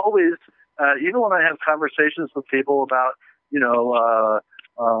that's always even when I have conversations with people about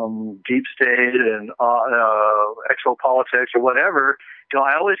deep state and exopolitics or whatever.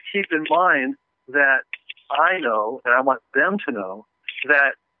 I always keep in mind that I know, and I want them to know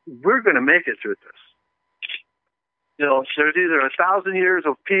that we're going to make it through this. There's either 1,000 years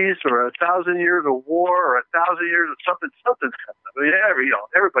of peace or 1,000 years of war or 1,000 years of something's coming up. I mean,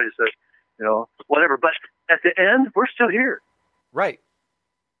 everybody says, whatever. But at the end, we're still here. Right.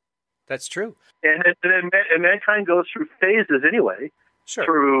 That's true. And mankind goes through phases anyway. Sure.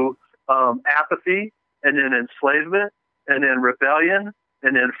 Through apathy, and then enslavement, and then rebellion,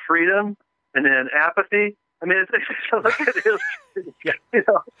 and then freedom, and then apathy. I mean,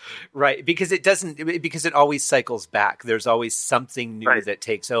 Right, because it always cycles back. There's always something new that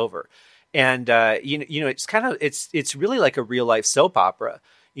takes over, and it's really like a real life soap opera.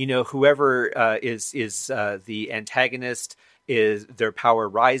 Whoever is the antagonist. Is their power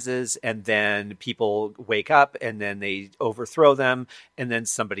rises, and then people wake up, and then they overthrow them, and then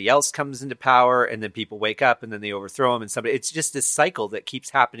somebody else comes into power, and then people wake up, and then they overthrow them, and it's just this cycle that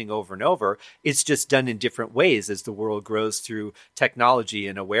keeps happening over and over. It's just done in different ways as the world grows through technology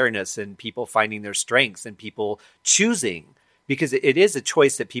and awareness, and people finding their strengths, and people choosing, because it is a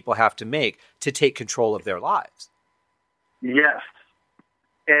choice that people have to make to take control of their lives. Yes,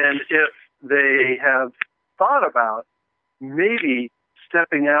 and if they have thought about maybe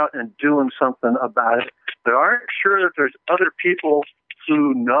stepping out and doing something about it, but aren't sure that there's other people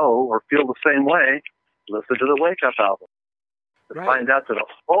who know or feel the same way, listen to the Wake Up album. Right. Find out that a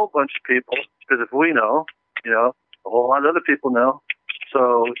whole bunch of people, because if we know, a whole lot of other people know.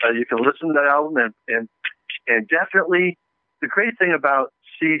 So you can listen to that album and definitely the great thing about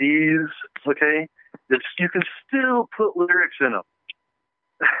CDs, okay, is you can still put lyrics in them.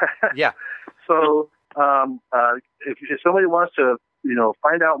 Yeah. So if somebody wants to,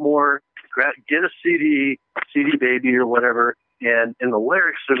 find out more, get a CD baby or whatever, and in the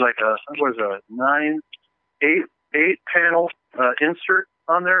lyrics there's like a 8 panel insert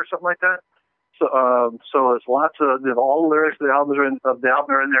on there or something like that. So it's lots of all the lyrics of the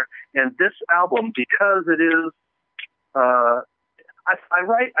album are in there. And this album, because it is, I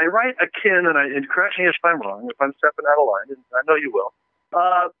write akin, and correct me if I'm wrong, if I'm stepping out of line, and I know you will.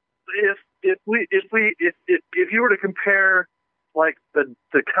 If you were to compare like the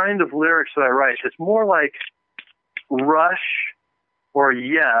kind of lyrics that I write, it's more like Rush or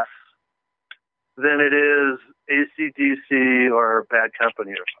Yes than it is AC/DC or Bad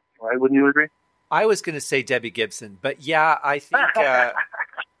Company or something, right? Wouldn't you agree? I was going to say Debbie Gibson, but yeah, I think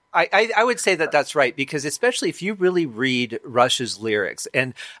I would say that that's right, because especially if you really read Rush's lyrics,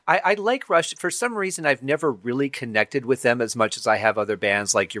 and I like Rush. For some reason, I've never really connected with them as much as I have other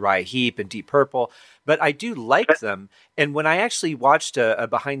bands like Uriah Heep and Deep Purple, but I do like them. And when I actually watched a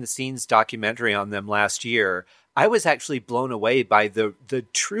behind-the-scenes documentary on them last year, I was actually blown away by the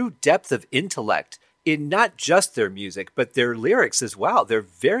true depth of intellect in not just their music, but their lyrics as well. They're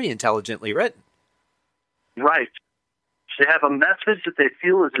very intelligently written. Right. They have a message that they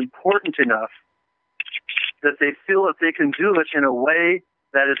feel is important enough that they feel that they can do it in a way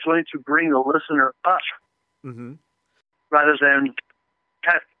that is going to bring the listener up, rather than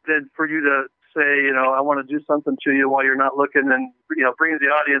for you to say, I want to do something to you while you're not looking, and bring the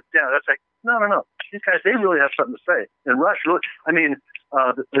audience down. That's like, no. These guys, they really have something to say. And Rush, really,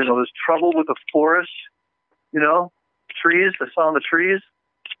 there's trouble with the forest, trees. The song "The Trees."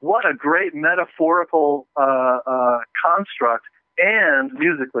 What a great metaphorical construct, and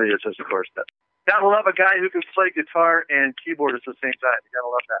musically, it's just, of course, that. Gotta love a guy who can play guitar and keyboard at the same time. You gotta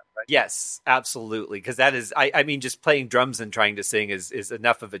love that, right? Yes, absolutely. Because that is, I mean, just playing drums and trying to sing is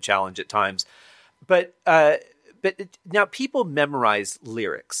enough of a challenge at times. But now people memorize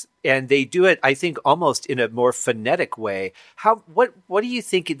lyrics, and they do it, I think, almost in a more phonetic way. What do you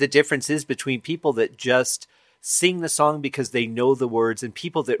think the difference is between people that just sing the song because they know the words, and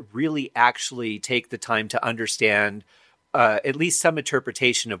people that really actually take the time to understand at least some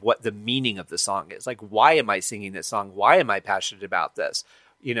interpretation of what the meaning of the song is? Like, why am I singing this song? Why am I passionate about this?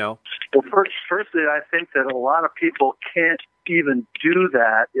 Well, firstly, I think that a lot of people can't even do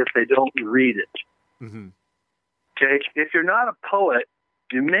that if they don't read it. Mm-hmm. Okay? If you're not a poet,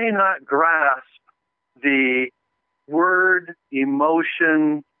 you may not grasp the word,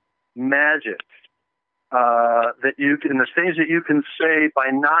 emotion, magic that you can, the things that you can say by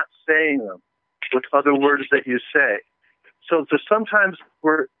not saying them with other words that you say. So sometimes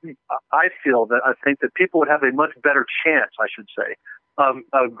I think that people would have a much better chance, I should say,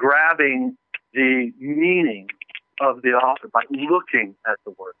 of grabbing the meaning of the author by looking at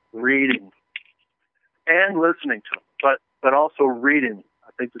the work, reading, and listening to them, but also reading.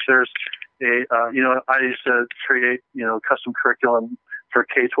 I think that there's I used to create, custom curriculum for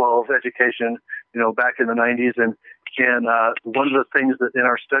K-12 education, back in the 90s. And one of the things that in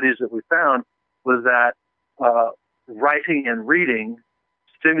our studies that we found was that writing and reading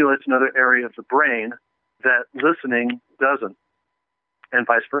stimulates another area of the brain that listening doesn't, and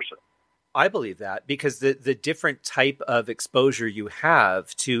vice versa. I believe that because the different type of exposure you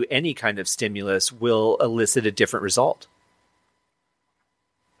have to any kind of stimulus will elicit a different result.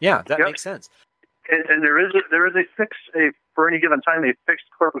 Yeah, that makes sense. And there is a for any given time a fixed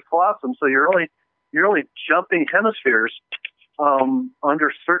corpus callosum, so you're only jumping hemispheres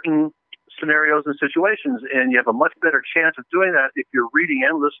under certain scenarios and situations, and you have a much better chance of doing that if you're reading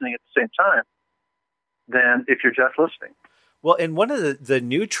and listening at the same time than if you're just listening. Well, and one of the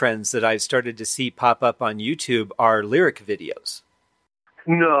new trends that I've started to see pop up on YouTube are lyric videos.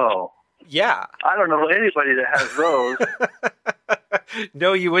 No. Yeah. I don't know anybody that has those.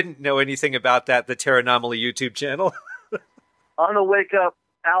 No, you wouldn't know anything about that, the Terranomaly YouTube channel. On the Wake Up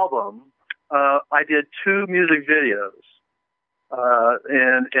album, I did 2 music videos,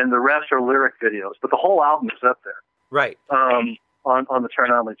 and the rest are lyric videos, but the whole album is up there. Right. On the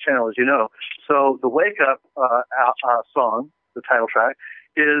Terranomaly channel, as you know. So the Wake Up song, the title track,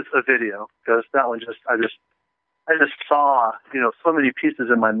 is a video, because that one I just saw, so many pieces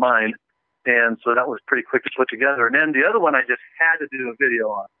in my mind, and so that was pretty quick to put together. And then the other one I just had to do a video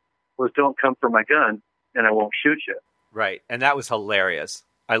on was Don't Come For My Gun, and I Won't Shoot You. Right, and that was hilarious.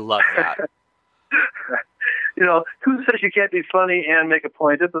 I love that. Who says you can't be funny and make a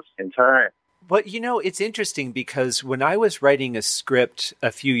point at the same time? But, it's interesting because when I was writing a script a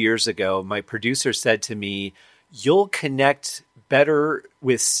few years ago, my producer said to me, you'll connect better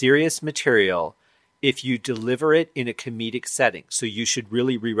with serious material if you deliver it in a comedic setting. So you should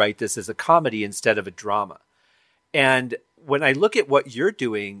really rewrite this as a comedy instead of a drama. And when I look at what you're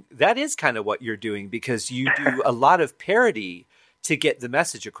doing, that is kind of what you're doing, because you do a lot of parody to get the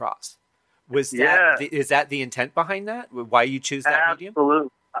message across. Is that the intent behind that? Why you choose that medium? Absolutely.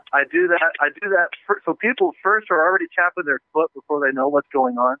 I do that so people first are already tapping their foot before they know what's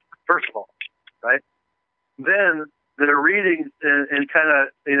going on, first of all, right? Then they're reading and kind of,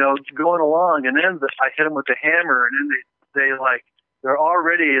 going along, and then I hit them with the hammer, and then they're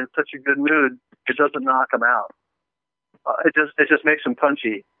already in such a good mood, it doesn't knock them out. It just makes them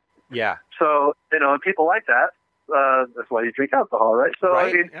punchy. Yeah. So, and people like that. That's why you drink alcohol, right? So,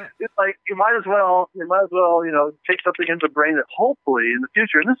 right? It's like you might as well, take something into the brain that hopefully in the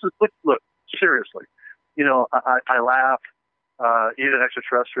future, and this is, look, seriously, I laugh. Even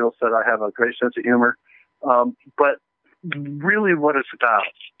extraterrestrials said I have a great sense of humor. But really what it's about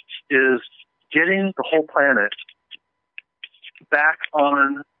is getting the whole planet back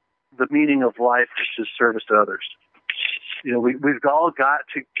on the meaning of life, which is service to others. We've all got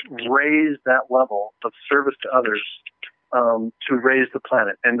to raise that level of service to others to raise the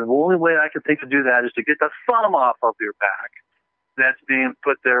planet. And the only way I can think to do that is to get the thumb off of your back that's being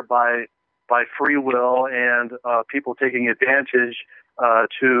put there by free will and people taking advantage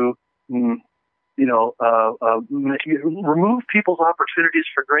to remove people's opportunities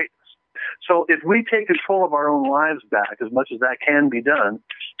for greatness. So if we take control of our own lives back, as much as that can be done,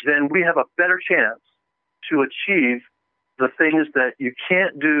 then we have a better chance to achieve the things that you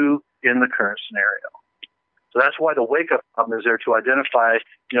can't do in the current scenario. So that's why the Wake Up album is there, to identify,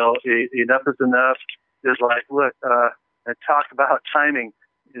 enough is enough is like, look, and talk about timing,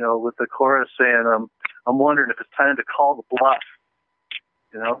 with the chorus saying, I'm wondering if it's time to call the bluff,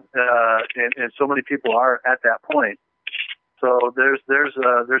 and so many people are at that point. So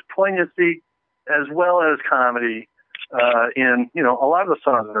there's poignancy as well as comedy in a lot of the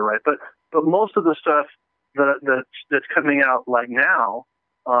songs that are right, but most of the stuff that's coming out like now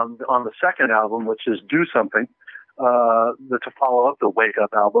on the second album, which is Do Something, to follow up the Wake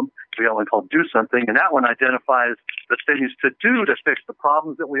Up album, we only called Do Something, and that one identifies the things to do to fix the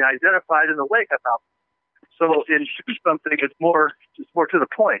problems that we identified in the Wake Up album. So in Do Something, it's more to the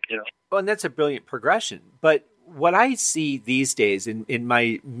point, Well, and that's a brilliant progression. But what I see these days in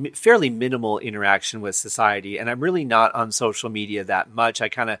my fairly minimal interaction with society, and I'm really not on social media that much. I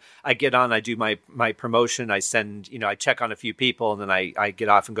get on, I do my promotion, I send, I check on a few people, and then I get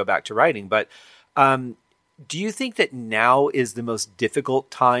off and go back to writing. But do you think that now is the most difficult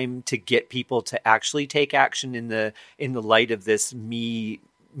time to get people to actually take action in the light of this not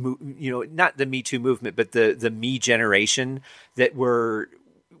the Me Too movement, but the me generation that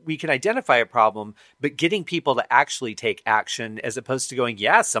we can identify a problem, but getting people to actually take action as opposed to going,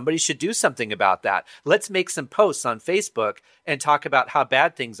 yeah, somebody should do something about that. Let's make some posts on Facebook and talk about how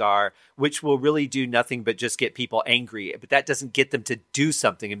bad things are, which will really do nothing but just get people angry. But that doesn't get them to do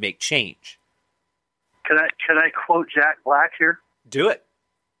something and make change. Can I quote Jack Black here? Do it.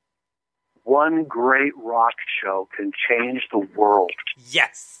 One great rock show can change the world.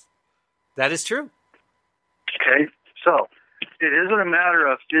 Yes, that is true. Okay, so it isn't a matter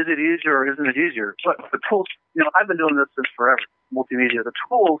of is it easier or isn't it easier. But the tools, I've been doing this since forever, multimedia. The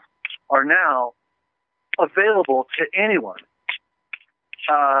tools are now available to anyone.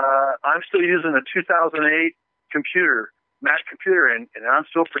 I'm still using a 2008 computer, Mac computer, and I'm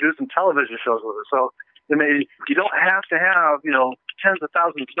still producing television shows with it. So you don't have to have, tens of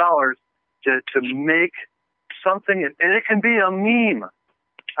thousands of dollars to make something, and it can be a meme.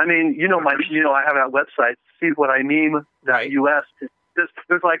 I mean, I have that website, seewhatImeme.us.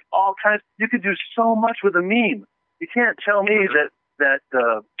 There's like all kinds. You could do so much with a meme. You can't tell me that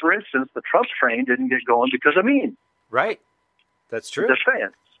for instance, the Trump train didn't get going because of memes. Right. That's true. Just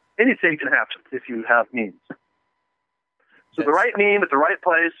saying. Anything can happen if you have memes. So the right meme at the right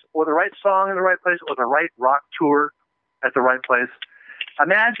place, or the right song in the right place, or the right rock tour at the right place.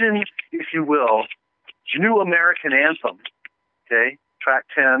 Imagine, if you will, New American Anthem, okay, track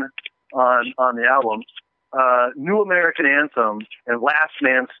 10 on the album, New American Anthem and Last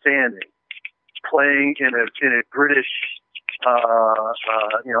Man Standing, playing in a British,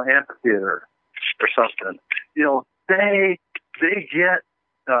 amphitheater or something. They get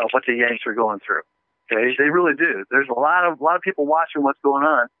what the Yanks are going through. Okay, they really do. There's a lot of people watching what's going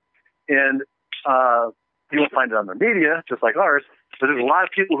on, and you won't find it on the media, just like ours. But there's a lot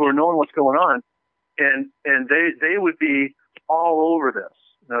of people who are knowing what's going on, and they would be all over this.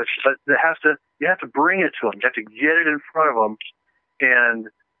 But you have to bring it to them. You have to get it in front of them, and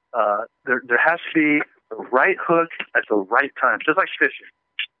there has to be the right hook at the right time, just like fishing.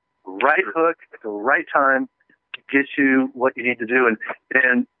 Right hook at the right time to get you what you need to do.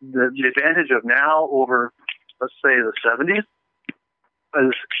 And the advantage of now over, let's say, the 70s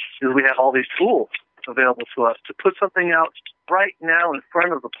is we have all these tools available to us to put something out right now in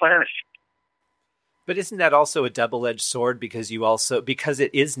front of the planet. But isn't that also a double-edged sword because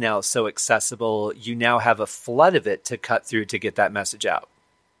it is now so accessible, you now have a flood of it to cut through to get that message out?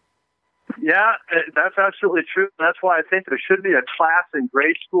 Yeah, that's absolutely true. That's why I think there should be a class in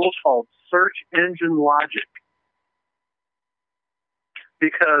grade school called Search Engine Logic.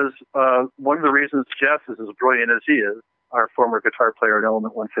 Because one of the reasons Jeff is as brilliant as he is, our former guitar player in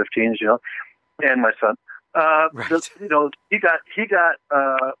Element 115s, and my son, right. he got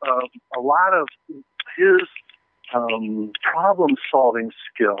a lot of his problem-solving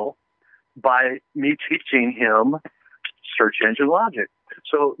skill by me teaching him search engine logic.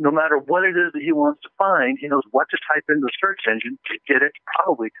 So no matter what it is that he wants to find, he knows what to type into the search engine to get it to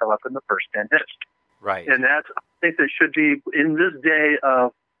probably come up in the first 10 hits. Right. And I think there should be, in this day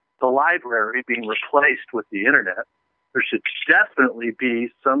of the library being replaced with the internet, there should definitely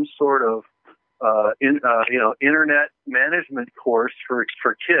be some sort of internet management course for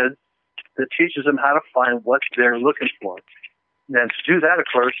kids that teaches them how to find what they're looking for. And to do that, of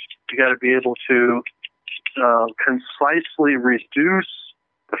course, you got to be able to concisely reduce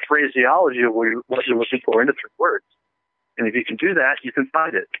the phraseology of what you're looking for into 3 words. And if you can do that, you can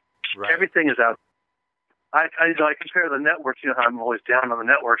find it. Right. Everything is out. I compare the networks. How I'm always down on the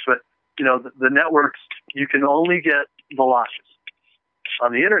networks, but the networks, you can only get the lies.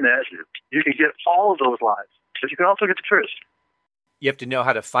 On the internet, you can get all of those lies, but you can also get the truth. You have to know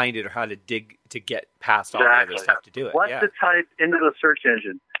how to find it or how to dig to get past all the other stuff to do it. What to type into the search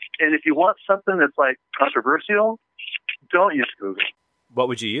engine. And if you want something that's like controversial, don't use Google. What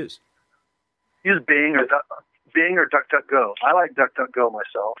would you use? Use Bing or DuckDuckGo. I like DuckDuckGo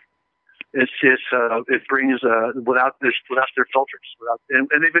myself. It brings without their filters, and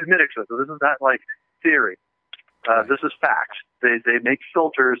they've admitted to it. So this is not like theory. This is fact. They make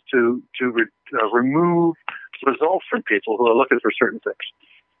filters to remove results from people who are looking for certain things.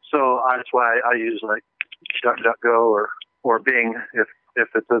 So that's why I use like DuckDuckGo or Bing if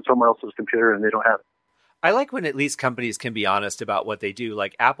it's on someone else's computer and they don't have it. I like when at least companies can be honest about what they do.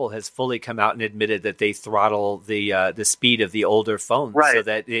 Like Apple has fully come out and admitted that they throttle the speed of the older phones, right, so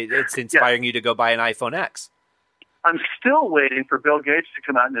that it's inspiring you to go buy an iPhone X. I'm still waiting for Bill Gates to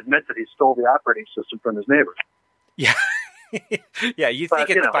come out and admit that he stole the operating system from his neighbor. Yeah, yeah.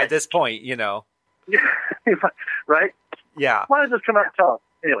 By this point, right? Yeah. Why does this come out and tell us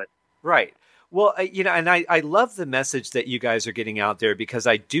anyway? Right. Well, and I love the message that you guys are getting out there because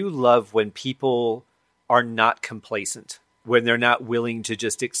I do love when people are not complacent. when they're not willing to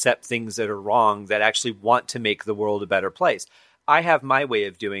just accept things that are wrong, that actually want to make the world a better place. I have my way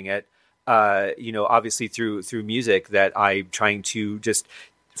of doing it, obviously through music, that I'm trying to just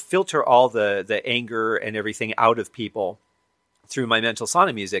filter all the anger and everything out of people through my mental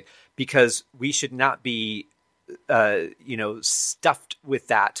sauna music, because we should not be, stuffed with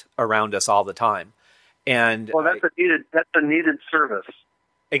that around us all the time. And that's a needed service.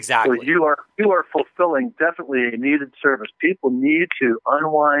 Exactly. So you are fulfilling definitely a needed service. People need to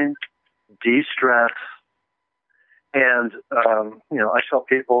unwind, de-stress, and I tell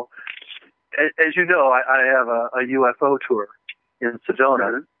people, as you know, I have a UFO tour in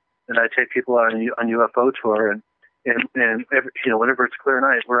Sedona, and I take people on UFO tour, and every, whenever it's clear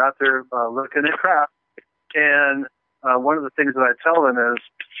night, we're out there looking at craft, and one of the things that I tell them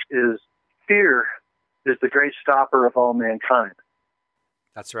is fear is the great stopper of all mankind.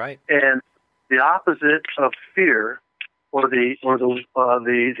 That's right. And the opposite of fear, or the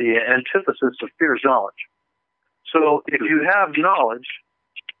antithesis of fear, is knowledge. So if you have knowledge,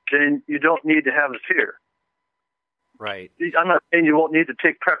 then you don't need to have the fear. Right. I'm not saying you won't need to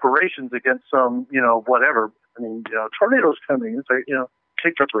take preparations against some, whatever. I mean, tornadoes coming. It's like,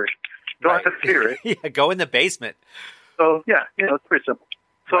 take preparation. Don't have to fear it. Yeah, go in the basement. So yeah, it's pretty simple.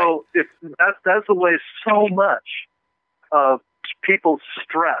 So if that's the way so much of people's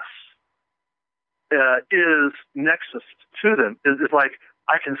stress is nexus to them. It's like,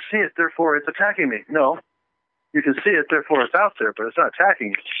 I can see it, therefore it's attacking me. No, you can see it, therefore it's out there, but it's not attacking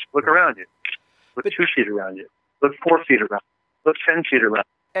you. Look around you. Look 2 feet around you. Look 4 feet around you. Look 10 feet around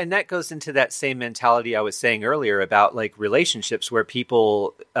you. And that goes into that same mentality I was saying earlier about like relationships, where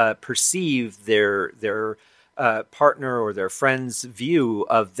people perceive their partner or their friend's view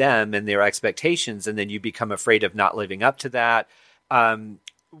of them and their expectations, and then you become afraid of not living up to that.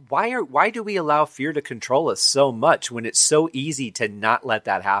 Why do we allow fear to control us so much when it's so easy to not let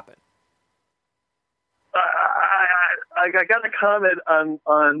that happen? I got a comment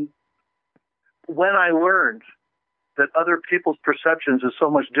on when I learned that other people's perceptions is so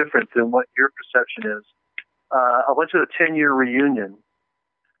much different than what your perception is. I went to the 10-year reunion.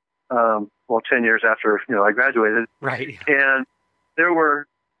 10 years after I graduated, right? And there were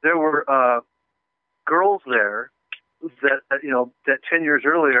girls there that 10 years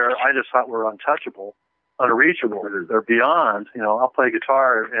earlier I just thought were untouchable, unreachable. They're beyond. I'll play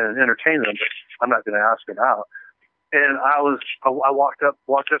guitar and entertain them, but I'm not going to ask them out. And I walked up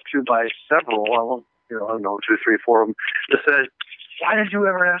to my several, I don't know, 2, 3, 4 of them, that said, "Why did you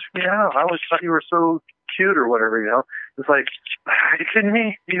ever ask me out? I always thought you were so cute," or whatever. It's like, are you kidding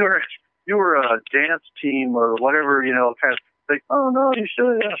me? You were a dance team or whatever, kind of like, "Oh no, you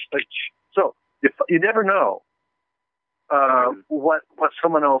should." Yeah. Like, so you never know what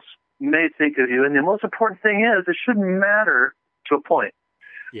someone else may think of you. And the most important thing is, it shouldn't matter to a point,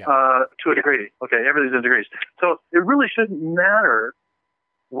 to a degree. Okay, everything's in degrees. So it really shouldn't matter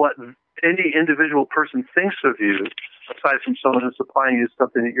what any individual person thinks of you, aside from someone who's supplying you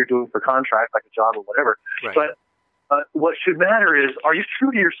something that you're doing for contract, like a job or whatever. Right. But what should matter is, are you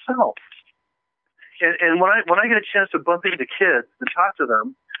true to yourself? And when I get a chance to bump into kids and talk to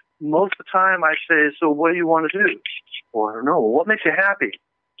them, most of the time I say, "So what do you want to do?" "Well, I don't know." "Well, what makes you happy?"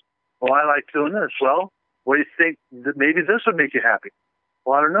 "Well, I like doing this." "Well, what do you think that maybe this would make you happy?"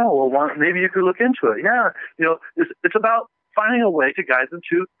 "Well, I don't know." "Well, maybe you could look into it." Yeah, it's about finding a way to guide them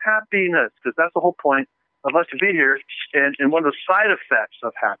to happiness, because that's the whole point of us to be here. And one of the side effects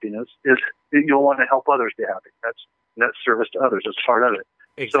of happiness is you'll want to help others be happy. That's service to others. That's part of it.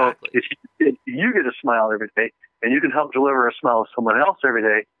 Exactly. So if you get a smile every day, and you can help deliver a smile to someone else every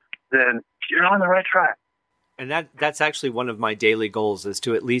day, then you're on the right track. And that's actually one of my daily goals, is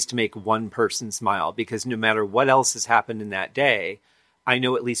to at least make one person smile, because no matter what else has happened in that day, I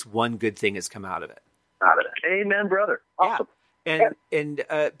know at least one good thing has come out of it. Amen, brother. Awesome. Yeah.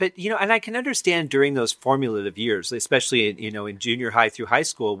 But and I can understand during those formative years, especially in junior high through high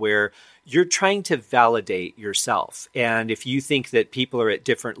school, where you're trying to validate yourself. And if you think that people are at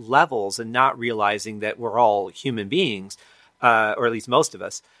different levels and not realizing that we're all human beings, or at least most of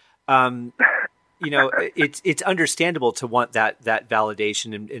us, it's understandable to want that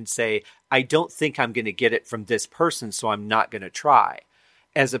validation and say, "I don't think I'm going to get it from this person, so I'm not going to try."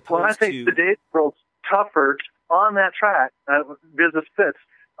 As opposed I think today's world's tougher on that track. Business fits.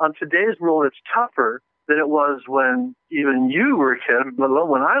 On today's world, it's tougher than it was when even you were a kid, let alone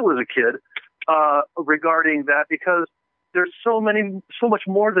when I was a kid, regarding that, because there's so much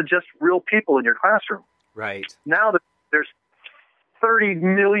more than just real people in your classroom. Right. Now there's 30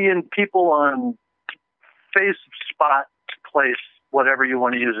 million people on FaceSpot place whatever you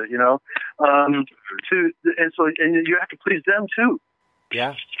want to use it, and you have to please them too.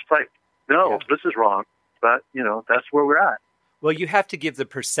 Yeah. It's like, no, this is wrong, but that's where we're at. Well, you have to give the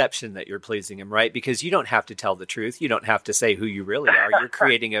perception that you're pleasing him, right? Because you don't have to tell the truth. You don't have to say who you really are.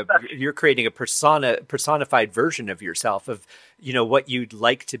 You're creating a personified version of yourself, of what you'd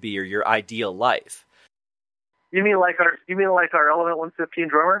like to be, or your ideal life. You mean like our Element 115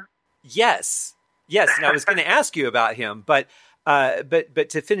 drummer? Yes. And I was going to ask you about him, but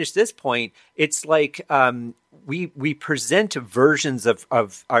to finish this point, it's like we present versions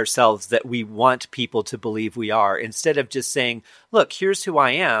of ourselves that we want people to believe we are, instead of just saying, look, here's who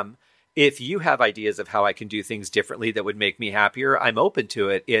I am. If you have ideas of how I can do things differently that would make me happier, I'm open to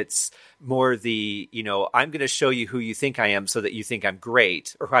it. It's more the, I'm going to show you who you think I am so that you think I'm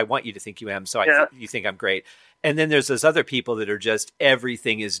great, or who I want you to think you am so you think I'm great. And then there's those other people that are just,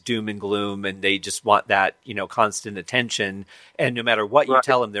 everything is doom and gloom, and they just want that, constant attention. And no matter what you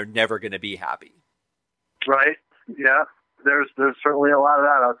tell them, they're never going to be happy. Right. Yeah. There's certainly a lot of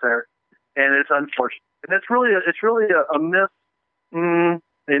that out there, and it's unfortunate. And it's really a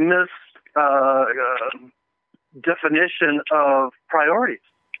definition of priorities.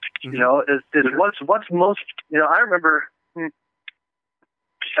 Mm-hmm. Is what's most. I remember.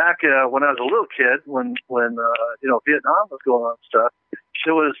 Back when I was a little kid, when Vietnam was going on and stuff,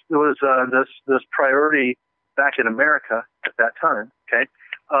 there was this priority back in America at that time, okay,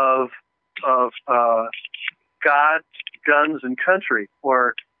 of God, guns, and country,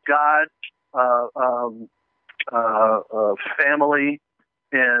 or God, family,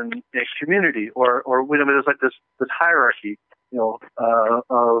 and community, or there's like this hierarchy, of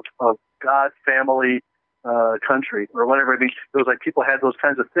God, family, country, or whatever. I mean, it was like people had those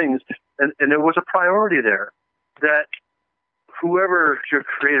kinds of things, and there was a priority there that whoever your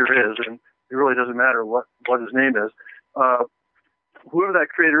creator is, and it really doesn't matter what his name is, whoever that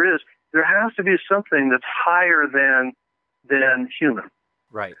creator is, there has to be something that's higher than human.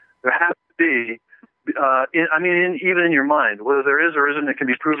 Right. There has to be. Even in your mind, whether there is or isn't, it can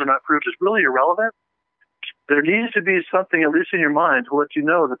be proved or not proved, is really irrelevant. There needs to be something, at least in your mind, to let you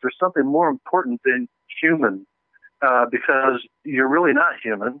know that there's something more important than human, because you're really not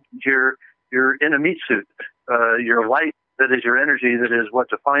human. You're in a meat suit. Your light, that is your energy, that is what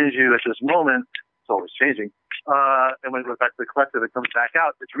defines you at this moment. It's always changing. And when it goes back to the collective, it comes back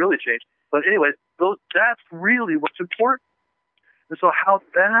out. It's really changed. But anyways, that's really what's important. And so how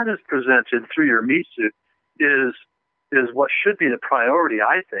that is presented through your meat suit is what should be the priority,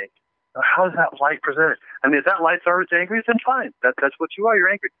 I think. How is that light presented? I mean, if that light's always angry, then fine. That's what you are. You're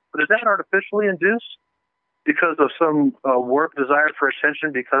angry. But is that artificially induced because of some warped desire for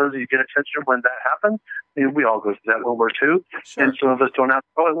attention, because you get attention when that happens? I mean, we all go through that when we're 2, sure. And some of us don't have to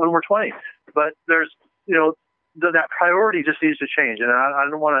go when we're 20. But there's, that priority just needs to change. And I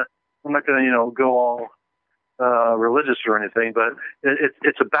don't want to, I'm not going to, go all religious or anything, but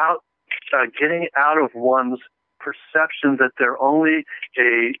it's about getting out of one's perception that they're only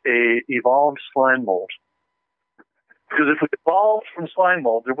a evolved slime mold. Because if we evolved from slime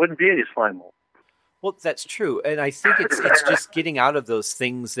mold, there wouldn't be any slime mold. Well, that's true, and I think it's just getting out of those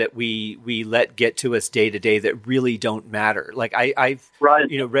things that we let get to us day to day that really don't matter. Like I've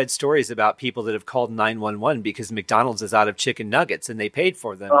read stories about people that have called 911 because McDonald's is out of chicken nuggets and they paid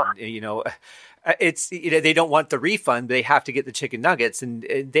for them. It's they don't want the refund; they have to get the chicken nuggets, and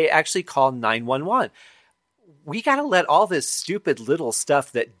they actually call 911. We got to let all this stupid little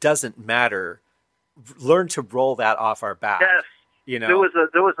stuff that doesn't matter, learn to roll that off our back. Yes. There was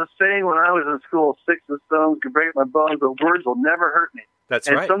a saying when I was in school: "Sticks and stones can break my bones, but words will never hurt me." That's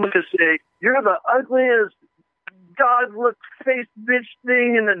right. And someone could say, "You're the ugliest God-look face bitch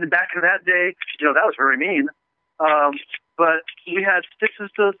thing," and then back in that day, that was very mean. But we had sticks and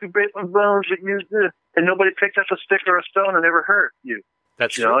stones can break my bones, but and nobody picked up a stick or a stone and ever hurt you.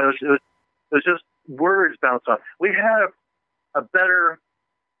 That's true. It was just words bounced on. We had a better,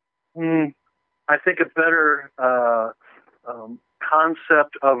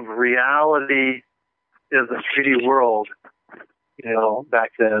 concept of reality in the 3D world,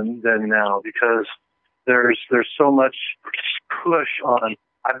 back then than now, because there's so much push on.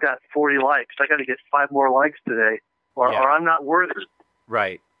 I've got 40 likes. I got to get 5 more likes today, or I'm not worthy.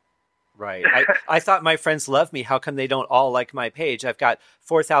 Right. I thought my friends love me. How come they don't all like my page? I've got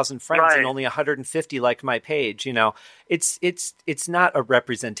 4,000 friends and only 150 like my page. It's not a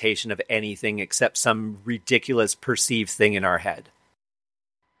representation of anything except some ridiculous perceived thing in our head.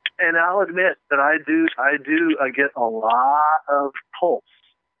 And I'll admit that I get a lot of pulse,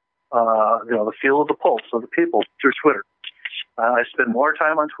 the feel of the pulse of the people through Twitter. I spend more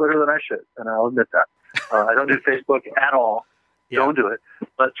time on Twitter than I should, and I'll admit that. I don't do Facebook at all. Yeah. Don't do it.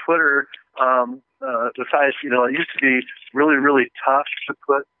 But Twitter decides, it used to be really, really tough to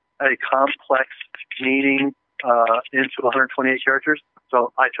put a complex meaning into 128 characters.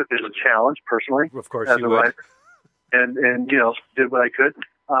 So I took it as a challenge personally, Of course as you a would. writer, and did what I could.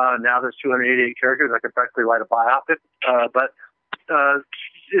 Now there's 288 characters. I could practically write a biopic. But that's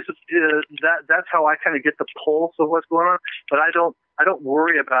how I kind of get the pulse of what's going on. But I don't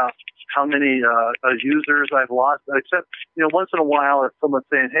worry about how many users I've lost, except once in a while if someone's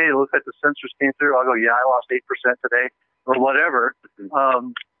saying, "Hey, it looks like the censors came through," I'll go, "Yeah, I lost 8% today," or whatever.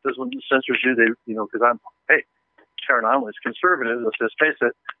 Because when the censors do, they because Terranomaly is conservative. Let's just face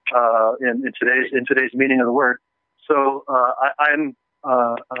it. In today's meaning of the word. So I'm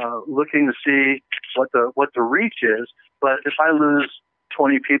looking to see what the reach is. But if I lose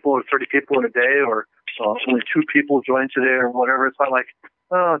 20 people or 30 people in a day, or only 2 people join today, or whatever, it's not like,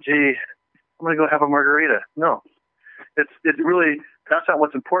 oh, gee, I'm going to go have a margarita. No, it really, that's not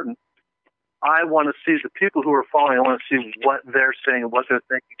what's important. I want to see the people who are following. I want to see what they're saying, what they're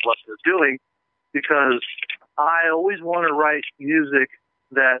thinking, what they're doing, because I always want to write music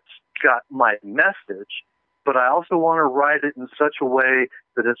that's got my message, but I also want to write it in such a way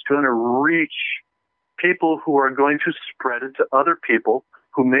that it's going to reach people who are going to spread it to other people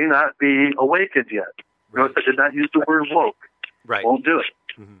who may not be awakened yet. Right. Notice I did not use the word woke. Right. Won't do it.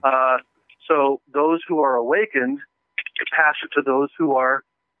 Mm-hmm. So those who are awakened pass it to those who are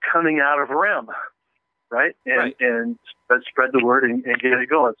coming out of REM, right? And spread the word and get it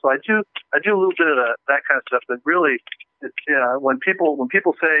going. So I do a little bit of that kind of stuff. But really, it's, when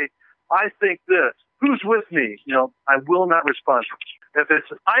people say, "I think this," who's with me? I will not respond. If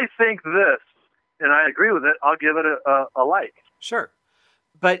it's "I think this" and I agree with it, I'll give it a like. Sure.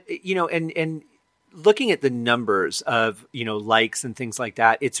 But, and looking at the numbers of, likes and things like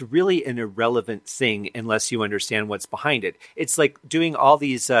that, it's really an irrelevant thing unless you understand what's behind it. It's like doing all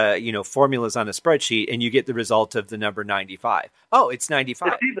these, formulas on a spreadsheet and you get the result of the number 95. Oh, it's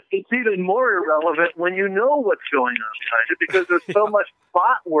 95. It's even more irrelevant when you know what's going on behind it, because there's so much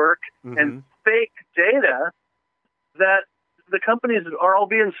bot work and fake data that the companies are all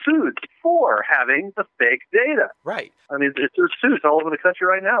being sued for having the fake data. Right. I mean, there's suits all over the country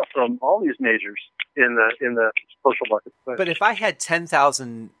right now from all these majors in the social market. But if I had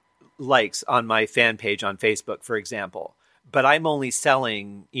 10,000 likes on my fan page on Facebook, for example, but I'm only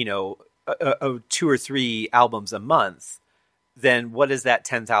selling, 2 or 3 albums a month, then what does that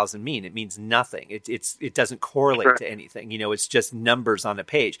 10,000 mean? It means nothing. It doesn't correlate to anything. It's just numbers on a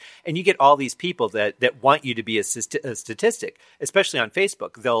page. And you get all these people that want you to be a statistic, especially on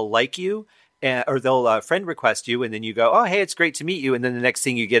Facebook. They'll like you, or they'll friend request you, and then you go, "Oh, hey, it's great to meet you." And then the next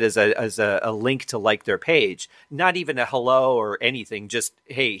thing you get is a link to like their page. Not even a hello or anything. Just,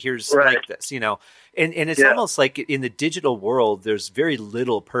 hey, here's like this, And it's almost like in the digital world, there's very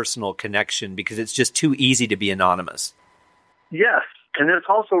little personal connection because it's just too easy to be anonymous. Yes, and it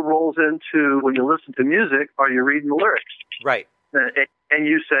also rolls into when you listen to music, are you reading the lyrics? Right. And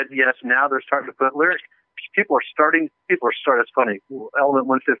you said, yes, now they're starting to put lyrics. People are starting, it's funny, Element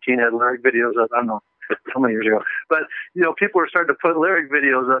 115 had lyric videos up, I don't know how many years ago. But, people are starting to put lyric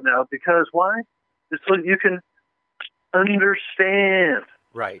videos up now because why? It's so you can understand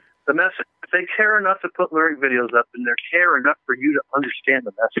the message. They care enough to put lyric videos up, and they care enough for you to understand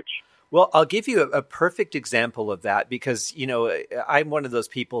the message. Well, I'll give you a perfect example of that because, I'm one of those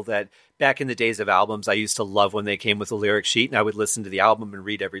people that back in the days of albums, I used to love when they came with a lyric sheet, and I would listen to the album and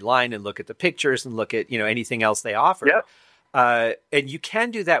read every line and look at the pictures and look at, anything else they offered. Yep. And you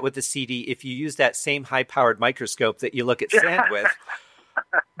can do that with the CD if you use that same high-powered microscope that you look at sand with.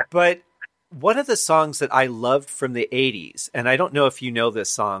 But one of the songs that I loved from the 80s, and I don't know if you know this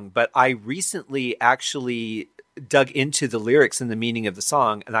song, but I recently actually dug into the lyrics and the meaning of the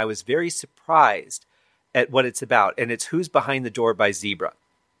song, and I was very surprised at what it's about. And it's "Who's Behind the Door" by Zebra.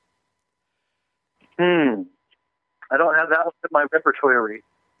 I don't have that one in my repertoire.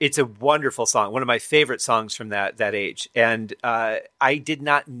 It's a wonderful song, one of my favorite songs from that age. And I did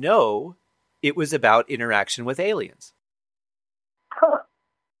not know it was about interaction with aliens.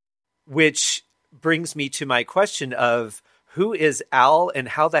 Which brings me to my question of who is Al and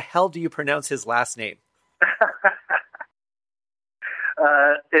how the hell do you pronounce his last name?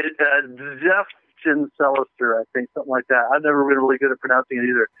 Jeff Selister, I think, something like that. I've never been really good at pronouncing it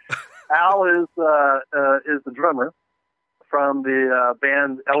either. Al is the drummer from the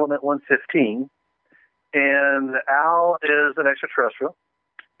band Element 115, and Al is an extraterrestrial,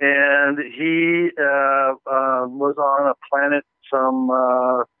 and he was on a planet some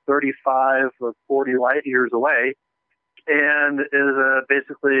 35 or 40 light years away, and is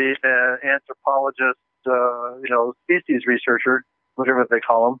basically an anthropologist, species researcher, whatever they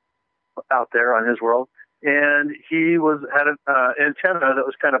call him out there on his world. And he had an antenna that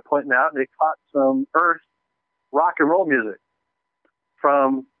was kind of pointing out, and he caught some Earth rock and roll music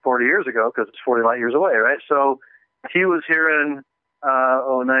from 40 years ago, because it's 40 light years away, right? So he was hearing,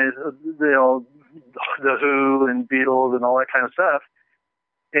 the Who and Beatles and all that kind of stuff.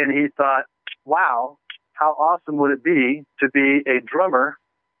 And he thought, wow, how awesome would it be to be a drummer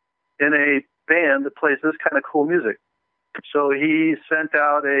in a band that plays this kind of cool music? So he sent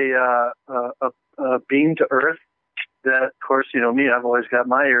out a beam to Earth that, of course, me, I've always got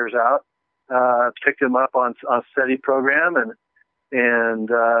my ears out, picked him up on a SETI program and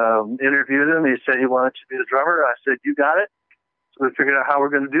interviewed him. He said he wanted to be the drummer. I said, you got it. So we figured out how we're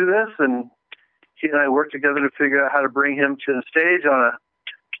going to do this, and he and I worked together to figure out how to bring him to the stage on a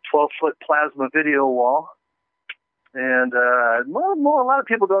 12-foot plasma video wall. And a lot of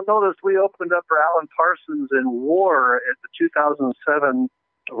people don't know this. We opened up for Alan Parsons in War at the 2007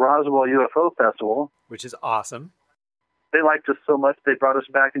 Roswell UFO Festival. Which is awesome. They liked us so much, they brought us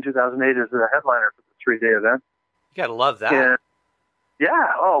back in 2008 as the headliner for the 3-day event. You got to love that. And this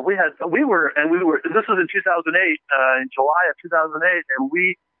was in 2008, in July of 2008, and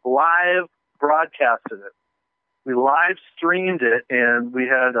we live broadcasted it. We live streamed it, and we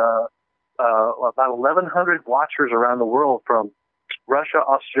had about 1,100 watchers around the world from Russia,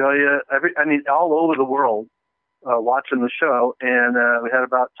 Australia, all over the world watching the show. And we had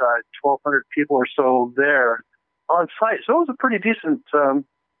about 1,200 people or so there on site. So it was a pretty decent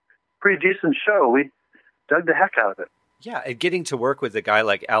show. We dug the heck out of it. Yeah, and getting to work with a guy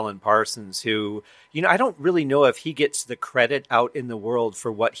like Alan Parsons, who, I don't really know if he gets the credit out in the world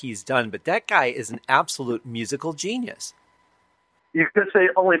for what he's done, but that guy is an absolute musical genius. You could say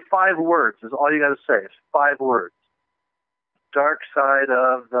only 5 words is all you got to say. It's 5 words. Dark Side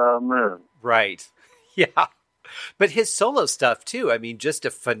of the Moon. Right. Yeah. But his solo stuff, too. I mean, just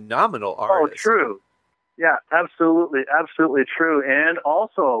a phenomenal artist. Oh, true. Yeah, absolutely. Absolutely true. And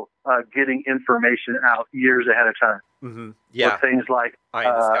also getting information out years ahead of time. Mm-hmm. Yeah. With things like Eye in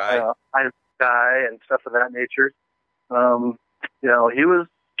the Sky and stuff of that nature. He was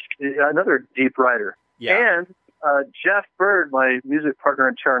another deep writer. Yeah. And Jeff Bird, my music partner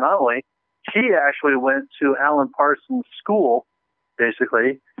in Terranomaly, he actually went to Alan Parsons School,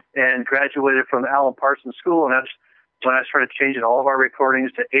 basically, and graduated from Alan Parsons School. And that's when I started changing all of our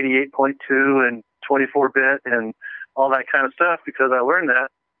recordings to 88.2 and 24-bit and all that kind of stuff, because I learned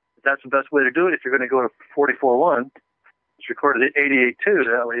that that's the best way to do it. If you're going to go to 44.1, it's recorded at 88.2.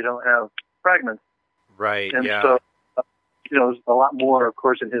 That way you don't have fragments. Right, and yeah. So, there's a lot more, of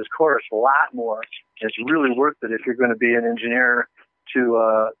course, in his course, a lot more. It's really worth it if you're going to be an engineer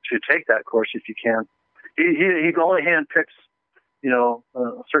to take that course if you can. He only handpicks,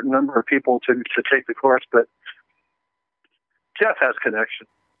 a certain number of people to take the course, but Jeff has connection.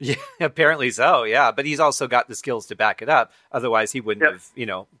 Yeah, apparently so, yeah. But he's also got the skills to back it up. Otherwise, he wouldn't have,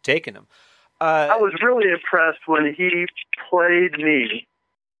 taken them. I was really impressed when he played me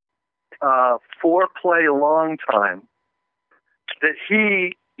foreplay a long time that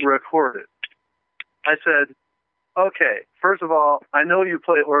he recorded. I said, okay, first of all, I know you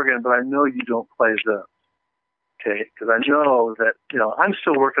play organ, but I know you don't play this. Okay, because I know that, I'm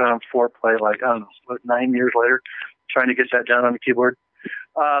still working on foreplay, 9 years later, trying to get that down on the keyboard.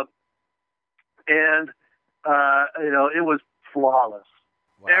 It was flawless.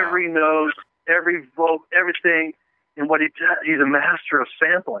 Wow. Every note, every vote, everything. And what he does, he's a master of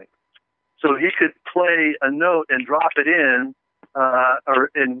sampling. So he could play a note and drop it in, or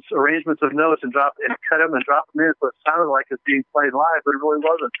in arrangements of notes and cut them and drop them in, so it sounded like it's being played live, but it really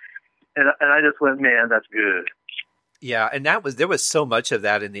wasn't. And I just went, man, that's good. Yeah, and there was so much of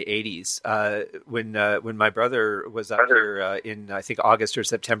that in the 80s. When my brother was up here in, I think, August or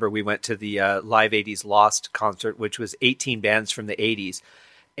September, we went to the Live 80s Lost concert, which was 18 bands from the 80s.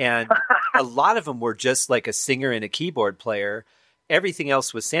 And a lot of them were just like a singer and a keyboard player. Everything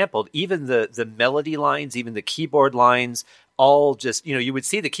else was sampled, even the melody lines, even the keyboard lines, all just, you would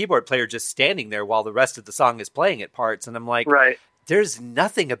see the keyboard player just standing there while the rest of the song is playing at parts. And I'm like, right. There's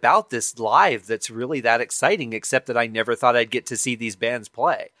nothing about this live that's really that exciting, except that I never thought I'd get to see these bands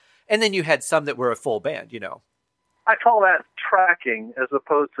play. And then you had some that were a full band, I call that tracking as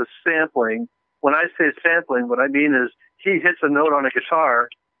opposed to sampling. When I say sampling, what I mean is he hits a note on a guitar,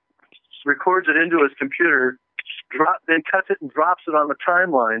 records it into his computer, then cuts it and drops it on the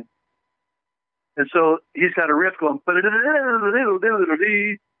timeline. And so he's got a riff going,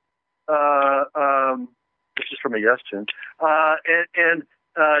 this is from a Yes tune. And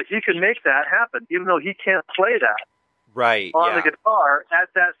he can make that happen, even though he can't play that. Right. on Yeah. the guitar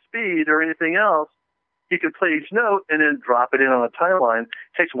at that speed or anything else. He could play each note and then drop it in on a timeline. It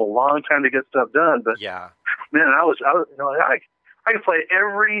takes him a long time to get stuff done, but Yeah. man, I could play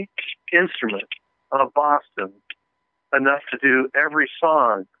every instrument of Boston enough to do every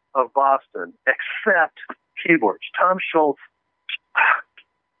song of Boston except keyboards. Tom Schultz,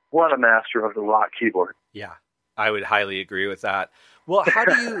 what a master of the rock keyboard. Yeah. I would highly agree with that. Well, how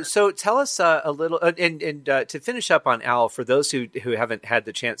do you? So, tell us a little, and to finish up on Al, for those who haven't had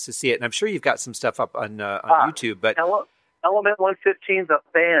the chance to see it, and I'm sure you've got some stuff up on YouTube, but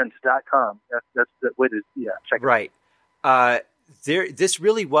Element115theband.com. That's the way to check it right. This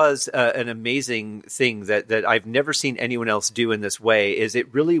really was an amazing thing that I've never seen anyone else do in this way.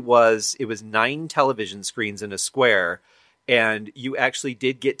 It was 9 television screens in a square, and you actually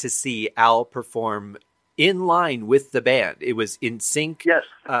did get to see Al perform in line with the band. It was in sync. Yes.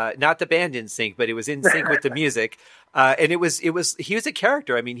 Not the band in sync, but it was in sync with the music. And he was a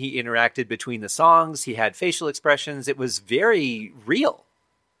character. I mean, he interacted between the songs. He had facial expressions. It was very real.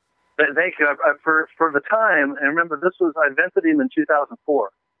 Thank you. For the time, and remember, I invented him in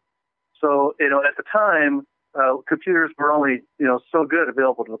 2004. So, at the time, computers were only, so good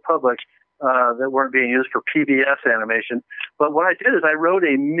available to the public that weren't being used for PBS animation. But what I did is I wrote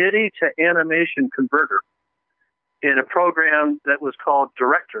a MIDI to animation converter in a program that was called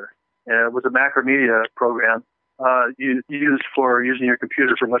Director. And it was a Macromedia program used for using your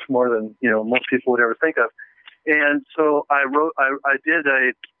computer for much more than, most people would ever think of. And so I did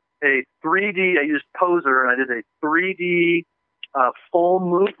a 3D, I used Poser, and I did a 3D full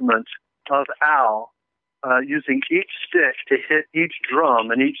movement of Al using each stick to hit each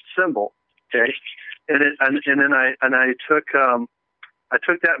drum and each cymbal. Okay, and then I took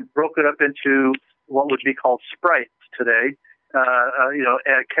that and broke it up into what would be called sprites today. A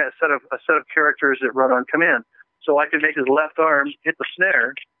set of characters that run on command. So I could make his left arm hit the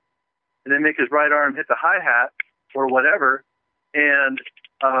snare, and then make his right arm hit the hi-hat or whatever. And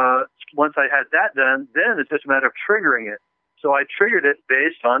once I had that done, then it's just a matter of triggering it. So I triggered it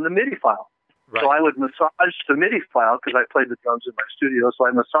based on the MIDI file. Right. So I would massage the MIDI file because I played the drums in my studio. So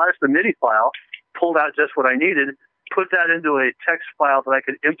I massaged the MIDI file, pulled out just what I needed, put that into a text file that I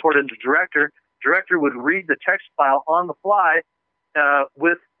could import into Director. Director would read the text file on the fly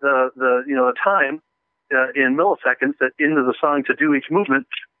with the time in milliseconds that into the song to do each movement,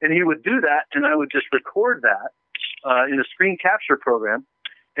 and he would do that, and I would just record that in a screen capture program,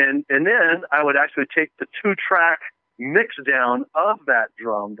 and then I would actually take the 2-track mix down of that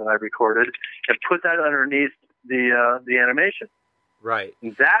drum that I recorded and put that underneath the animation. Right.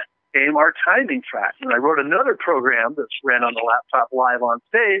 And that became our timing track. And I wrote another program that ran on the laptop live on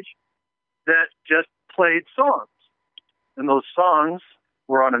stage that just played songs. And those songs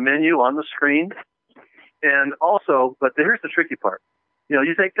were on a menu on the screen. And also, but here's the tricky part.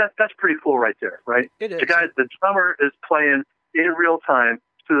 You think that's pretty cool right there, right? It is. The drummer is playing in real time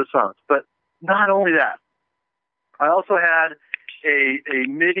to the songs. But not only that, I also had a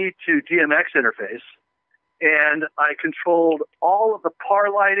MIDI to DMX interface, and I controlled all of the par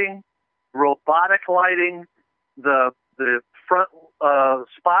lighting, robotic lighting, the front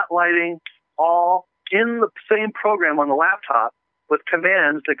spot lighting, all in the same program on the laptop with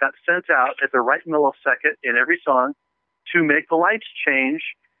commands that got sent out at the right millisecond in every song to make the lights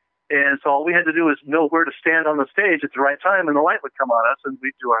change. And so all we had to do is know where to stand on the stage at the right time, and the light would come on us, and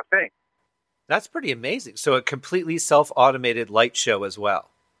we'd do our thing. That's pretty amazing. So a completely self-automated light show as well.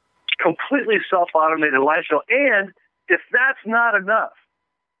 Completely self-automated light show. And if that's not enough,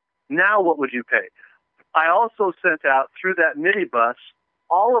 now what would you pay? I also sent out through that MIDI bus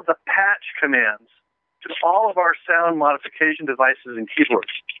all of the patch commands to all of our sound modification devices and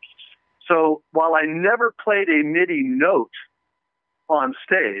keyboards. So while I never played a MIDI note on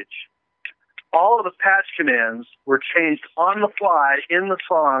stage, all of the patch commands were changed on the fly in the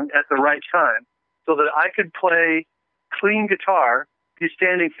song at the right time so that I could play clean guitar, be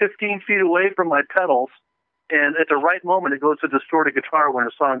standing 15 feet away from my pedals, and at the right moment it goes to distorted guitar when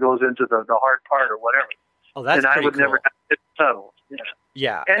the song goes into the hard part or whatever. Oh, that's and pretty I would cool. never have to hit the pedals.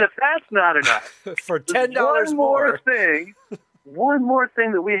 Yeah. And if that's not enough, for $10 more. One more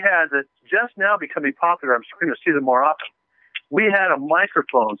thing that we had that's just now becoming popular, I'm going to see them more often. We had a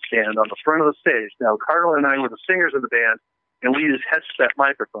microphone stand on the front of the stage. Now, Carla and I were the singers of the band, and we used headset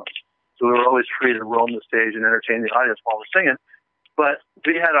microphones. So we were always free to roam the stage and entertain the audience while we're singing. But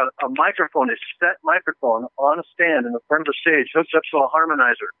we had a microphone, a set microphone on a stand in the front of the stage hooked up to a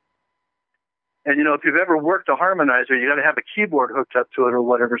harmonizer. And, if you've ever worked a harmonizer, you got to have a keyboard hooked up to it or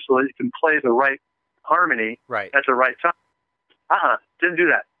whatever so that you can play the right harmony right at the right time. Didn't do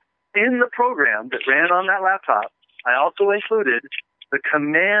that. In the program that ran on that laptop, I also included the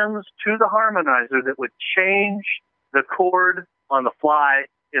commands to the harmonizer that would change the chord on the fly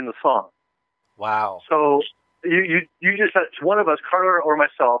in the song. Wow. So you just, one of us, Carter or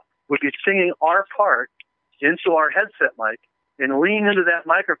myself, would be singing our part into our headset mic and lean into that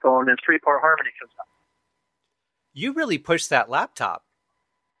microphone, and 3-part harmony comes out. You really pushed that laptop.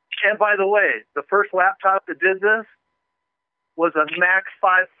 And by the way, the first laptop that did this was a Mac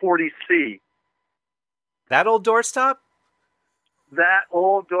 540C. That old doorstop? That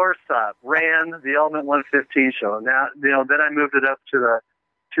old doorstop ran the Element 115 show. Now, then I moved it up to the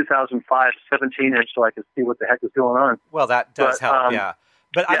 2005 17-inch so I could see what the heck is going on. Well, that does help, yeah.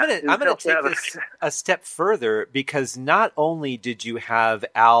 But I'm gonna take this a step further, because not only did you have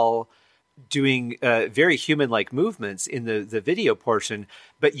Al doing very human-like movements in the video portion,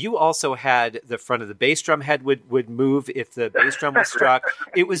 but you also had the front of the bass drum head would move if the bass drum was struck.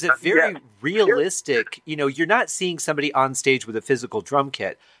 It was a very realistic, you're not seeing somebody on stage with a physical drum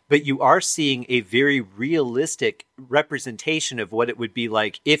kit, but you are seeing a very realistic representation of what it would be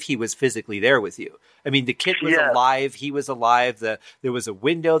like if he was physically there with you. I mean, the kit was alive. He was alive. There was a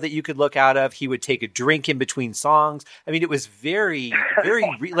window that you could look out of. He would take a drink in between songs. I mean, it was very, very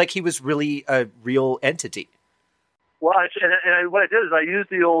like he was really a real entity. Well, and what I did is I used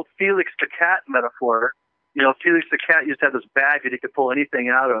the old Felix the Cat metaphor. Felix the Cat used to have this bag that he could pull anything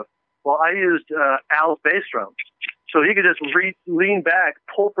out of. Well, I used Al's bass drum. So he could just lean back,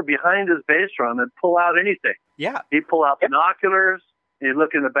 pull from behind his bass drum, and pull out anything. Yeah. He'd pull out binoculars. He'd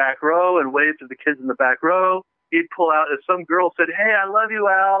look in the back row and wave to the kids in the back row. He'd pull out, if some girl said, "Hey, I love you,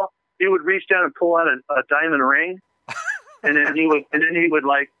 Al," he would reach down and pull out a diamond ring. and then he would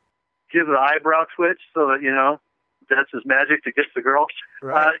like give the eyebrow twitch so that, that's his magic to get the girl.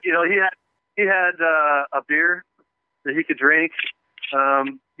 Right. He had a beer that he could drink.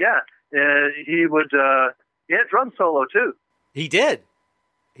 And he had drum solo too. He did.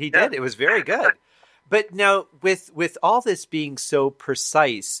 It was very good. But now, with all this being so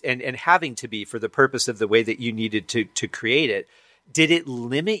precise and having to be for the purpose of the way that you needed to create it, did it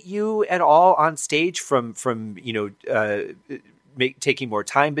limit you at all on stage from taking more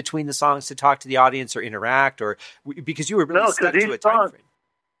time between the songs to talk to the audience or interact, or because you were really stuck to a time frame?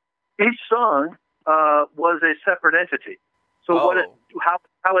 Each song was a separate entity. So how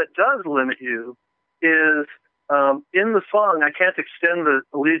it does limit you is in the song I can't extend the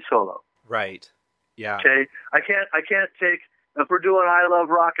lead solo. Right. Yeah. Okay. I can't take, if we're doing "I Love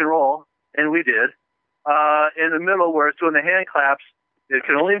Rock and Roll," and we did, in the middle where it's doing the hand claps, it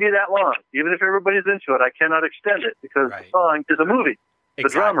can only be that long. Even if everybody's into it, I cannot extend it because the song is a movie. Exactly. The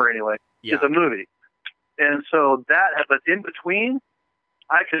drummer, anyway, is a movie. And so but in between,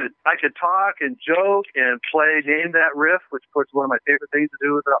 I could talk and joke and play Name That Riff, which of course is one of my favorite things to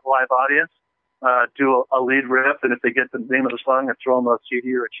do with a live audience. Do a lead riff, and if they get the name of the song, I throw them a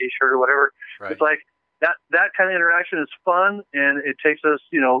CD or a T-shirt or whatever. Right. It's like that kind of interaction is fun, and it takes us,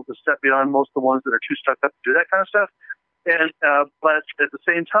 a step beyond most of the ones that are too stuck up to do that kind of stuff. And but at the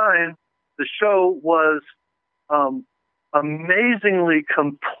same time, the show was amazingly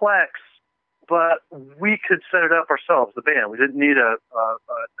complex, but we could set it up ourselves, the band. We didn't need an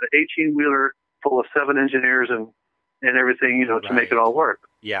 18-wheeler full of 7 engineers and everything, to make it all work.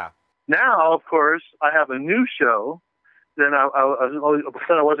 Yeah. Now, of course, I have a new show. Then I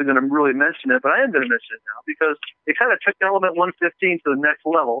said I wasn't going to really mention it, but I am going to mention it now because it kind of took Element 115 to the next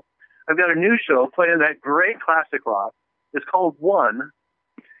level. I've got a new show playing that great classic rock. It's called One.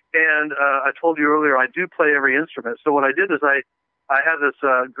 And I told you earlier, I do play every instrument. So what I did is I have this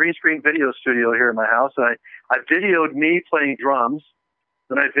green screen video studio here in my house. And I videoed me playing drums.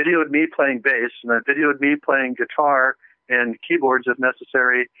 Then I videoed me playing bass. And I videoed me playing guitar and keyboards if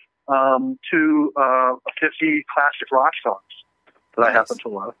necessary. To 50 classic rock songs that I happen to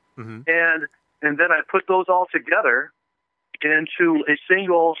love. Mm-hmm. And then I put those all together into a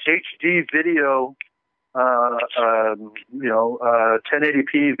single HD video,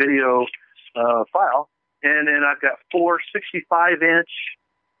 1080p video file. And then I've got 4 65-inch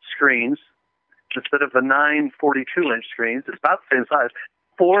screens instead of the 9 42-inch screens. It's about the same size.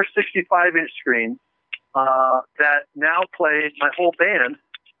 4 65-inch screens that now play my whole band,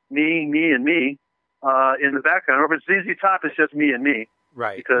 me, and me, in the background. Or if it's ZZ Top, it's just me and me.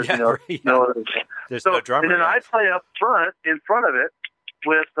 Right. Because, there's no drummer. And then I play up front, in front of it,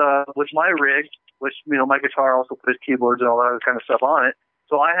 with my rig, which, my guitar also plays keyboards and all that other kind of stuff on it.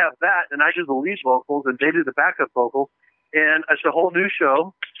 So I have that, and I do the lead vocals, and they do the backup vocals. And it's a whole new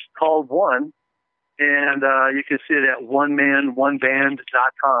show called One. And you can see it at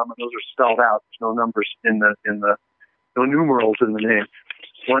onemanoneband.com, and those are spelled out. There's no numbers no numerals in the name.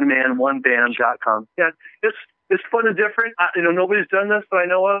 onemanoneband.com. Yeah, it's it's fun and different. Nobody's done this that I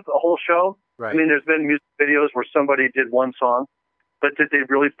know of, a whole show. Right. I mean, there's been music videos where somebody did one song, but did they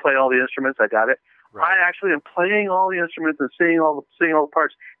really play all the instruments? I doubt it. Right. I actually am playing all the instruments and singing all the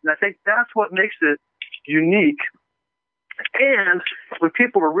parts, and I think that's what makes it unique. And when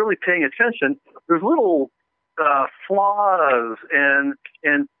people are really paying attention, there's little flaws and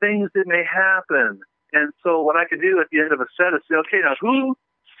things that may happen. And so what I could do at the end of a set is say, okay, now who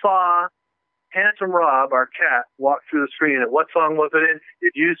saw Handsome Rob, our cat, walk through the screen, and what song was it in?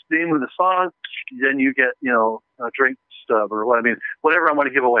 If you use the name of the song, then you get, a drink stub or whatever I want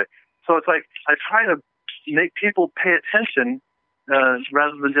to give away. So it's like I try to make people pay attention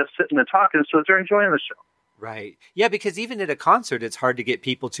rather than just sitting and talking, so they're enjoying the show. Right. Yeah, because even at a concert, it's hard to get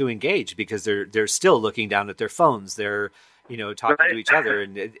people to engage because they're still looking down at their phones. They're, talking Right. to each other.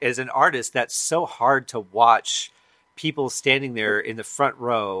 And as an artist, that's so hard to watch people standing there in the front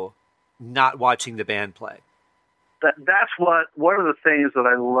row, not watching the band play. That's one of the things that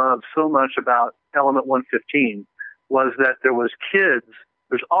I love so much about Element 115 was that there was kids.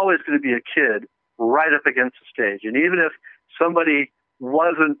 There's always going to be a kid right up against the stage. And even if somebody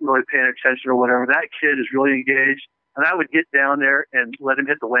wasn't really paying attention or whatever, that kid is really engaged. And I would get down there and let him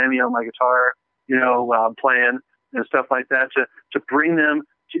hit the whammy on my guitar, while I'm playing and stuff like that to bring them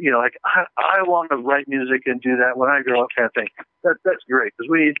to, I want to write music and do that when I grow up kind of thing. That's great because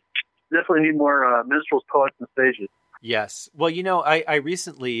we definitely need more minstrels, poets, and stages. Yes. Well, I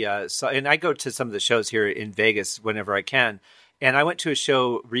recently saw, and I go to some of the shows here in Vegas whenever I can. And I went to a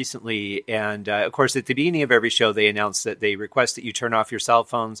show recently, and of course, at the beginning of every show, they announce that they request that you turn off your cell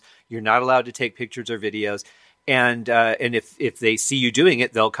phones. You're not allowed to take pictures or videos. And if they see you doing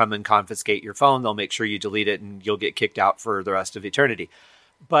it, they'll come and confiscate your phone. They'll make sure you delete it, and you'll get kicked out for the rest of eternity.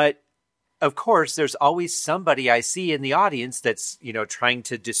 But of course, there's always somebody I see in the audience that's, trying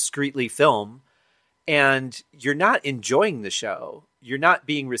to discreetly film, and you're not enjoying the show. You're not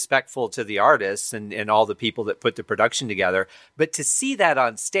being respectful to the artists and all the people that put the production together. But to see that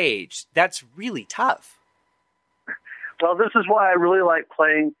on stage, that's really tough. Well, this is why I really like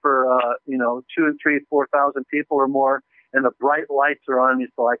playing for, 2,000 and 3,000, 4,000 people or more, and the bright lights are on me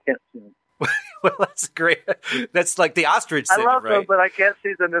so I can't see them. Well, that's great. That's like the ostrich syndrome, I love right? them, but I can't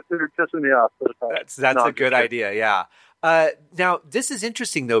see them if they're pissing me off. That's a good idea, yeah. Now, this is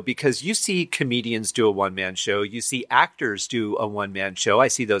interesting, though, because you see comedians do a one-man show. You see actors do a one-man show. I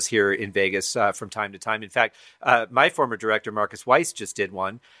see those here in Vegas from time to time. In fact, my former director, Marcus Weiss, just did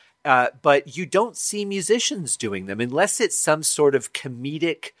one. But you don't see musicians doing them unless it's some sort of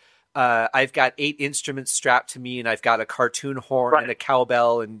comedic, I've got 8 instruments strapped to me and I've got a cartoon horn and a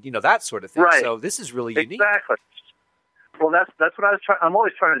cowbell and, that sort of thing. Right. So this is really unique. Exactly. Well, that's what I was trying. I'm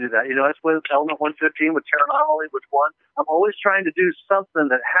always trying to do that. That's with Element 115, with Terranomaly, which one. I'm always trying to do something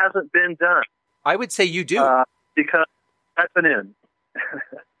that hasn't been done. I would say you do. Because that's an in.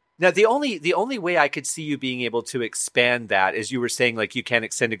 Now, the only way I could see you being able to expand that, as you were saying, like you can't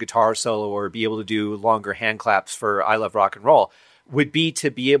extend a guitar solo or be able to do longer hand claps for I Love Rock and Roll, would be to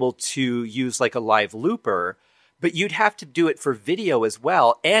be able to use like a live looper, but you'd have to do it for video as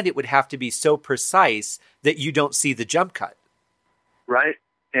well, and it would have to be so precise that you don't see the jump cut. Right.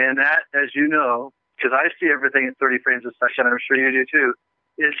 And that, as you know, because I see everything at 30 frames a second, I'm sure you do too,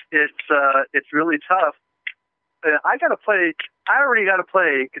 it's really tough. I already got to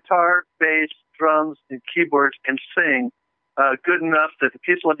play guitar, bass, drums, and keyboards and sing good enough that the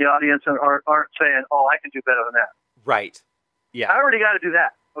people in the audience aren't saying, oh, I can do better than that. Right. Yeah. I already got to do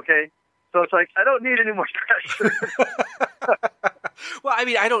that. Okay. So it's like, I don't need any more pressure. Well, I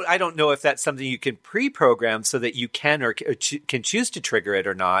mean, I don't know if that's something you can pre-program so that you can or can choose to trigger it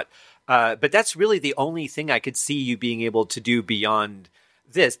or not. But that's really the only thing I could see you being able to do beyond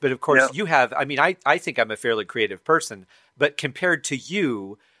this. But of course you have, I mean, I think I'm a fairly creative person, but compared to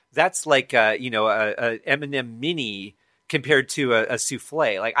you, that's like, a M&M mini compared to a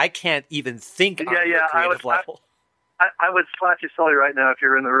souffle. Like I can't even think on the creative level. I would slap you silly right now if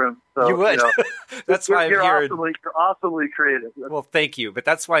you're in the room. So, you would. That's why I'm here. You're awesomely creative. Well, thank you. But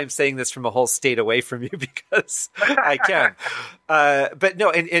that's why I'm saying this from a whole state away from you, because I can. But no,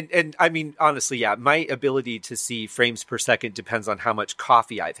 and I mean, honestly, yeah, my ability to see frames per second depends on how much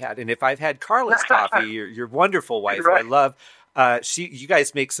coffee I've had. And if I've had Carla's coffee, your wonderful wife, right. I love, you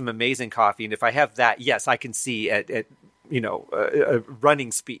guys make some amazing coffee. And if I have that, yes, I can see at a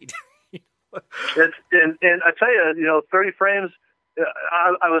running speed. And I tell you, 30 frames.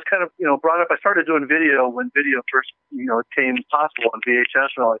 I was kind of brought up. I started doing video when video first came possible on VHS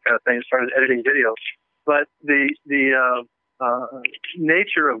and all that kind of thing. Started editing video, but the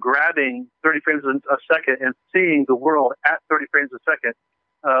nature of grabbing 30 frames a second and seeing the world at 30 frames a second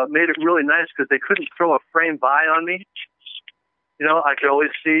made it really nice because they couldn't throw a frame by on me. You know, I could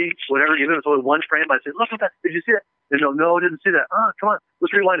always see whatever, even if it was only one frame. I'd say, look at that. Did you see that? And no, I didn't see that. Oh, come on.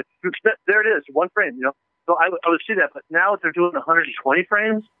 Let's rewind it. There it is. One frame, you know. So I would see that. But now if they're doing 120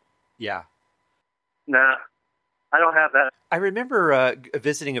 frames. Yeah. Nah, I don't have that. I remember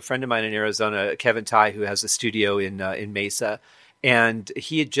visiting a friend of mine in Arizona, Kevin Ty, who has a studio in Mesa. And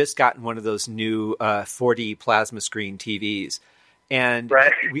he had just gotten one of those new 4D plasma screen TVs. And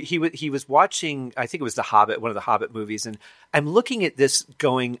right. he was watching, I think it was The Hobbit, one of the Hobbit movies. And I'm looking at this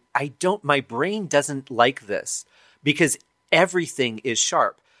going, my brain doesn't like this because everything is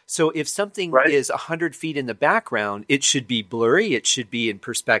sharp. So if something is 100 feet in the background, it should be blurry. It should be in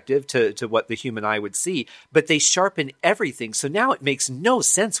perspective to what the human eye would see. But they sharpen everything. So now it makes no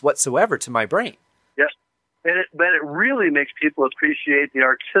sense whatsoever to my brain. Yes. But it really makes people appreciate the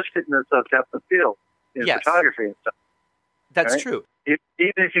artisticness of depth of field in photography and stuff. That's true. Even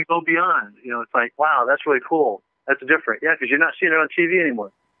if you go beyond, you know, it's like, wow, that's really cool. That's different. Yeah, because you're not seeing it on TV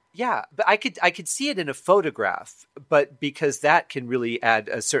anymore. Yeah, but I could see it in a photograph, but because that can really add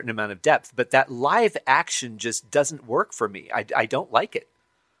a certain amount of depth. But that live action just doesn't work for me. I don't like it.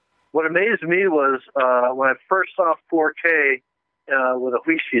 What amazed me was when I first saw 4K with a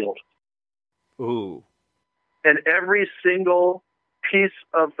wheat field. Ooh. And every single piece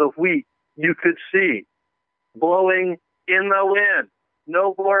of the wheat you could see blowing in the wind,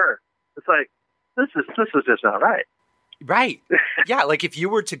 no blur. It's like, this is just not right. Right. Yeah, like if you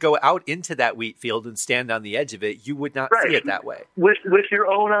were to go out into that wheat field and stand on the edge of it, you would not see it that way. With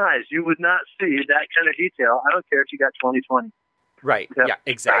your own eyes, you would not see that kind of detail. I don't care if you got 20/20. Right. Yeah,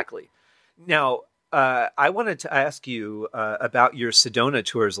 exactly. Right. Now, I wanted to ask you about your Sedona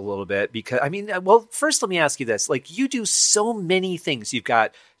tours a little bit because, first let me ask you this. Like, you do so many things. You've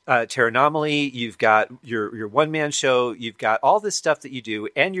got Terranomaly, you've got your one-man show, you've got all this stuff that you do,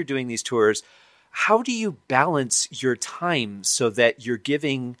 and you're doing these tours. How do you balance your time so that you're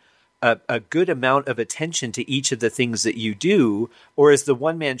giving a good amount of attention to each of the things that you do? Or is the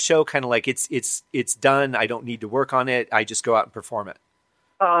one-man show kind of like, it's done, I don't need to work on it, I just go out and perform it?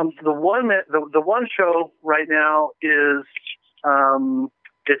 The one show right now is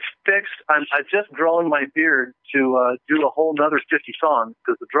it's fixed. I've just grown my beard to do a whole nother 50 songs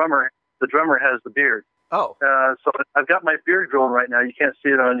because the drummer has the beard. Oh, so I've got my beard growing right now. You can't see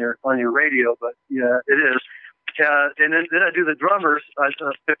it on your radio, but yeah, it is. And then I do the drummers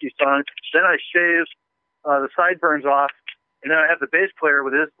 50 songs. Then I shave the sideburns off, and then I have the bass player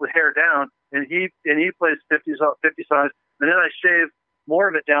with hair down, and he plays 50 songs. And then I shave more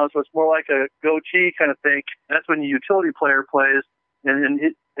of it down, so it's more like a goatee kind of thing. And that's when the utility player plays, and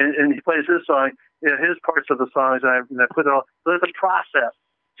he plays his song, his parts of the songs, and I put it all. So there's a process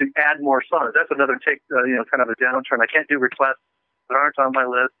to add more songs. That's another kind of a downturn. I can't do requests that aren't on my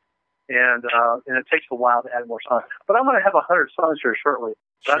list, and it takes a while to add more songs. But I'm going to have 100 songs here shortly.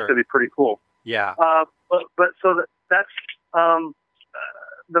 So that's going to be pretty cool. Yeah. But so that's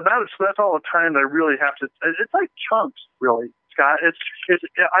that's all the time that I really have to. It's like chunks, really, Scott. I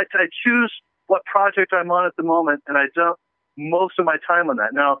choose what project I'm on at the moment, and I dump most of my time on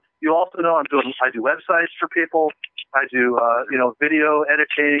that. Now, you also know I do websites for people. I do video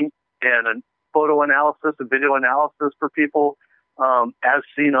editing and photo analysis and video analysis for people, as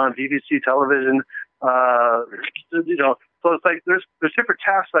seen on BBC television. So it's like there's different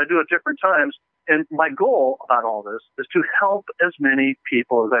tasks I do at different times, and my goal about all this is to help as many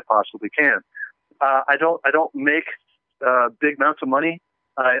people as I possibly can. I don't make big amounts of money.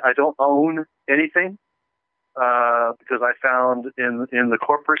 I don't own anything because I found in the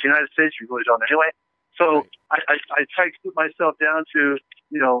corporate United States you really don't anyway. So I try to keep myself down to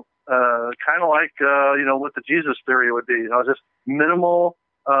kind of like what the Jesus theory would be. Just minimal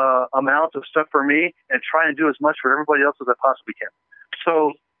amount of stuff for me, and try and do as much for everybody else as I possibly can.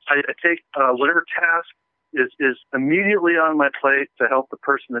 So I take whatever task is immediately on my plate to help the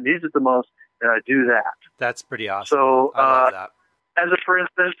person that needs it the most, and I do that. That's pretty awesome. So I love that. For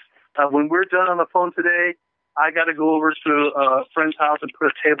instance, when we're done on the phone today, I got to go over to a friend's house and put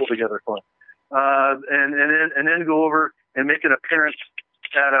a table together for him, and then go over and make an appearance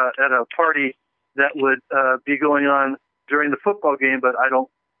at a party that would be going on during the football game, but I don't,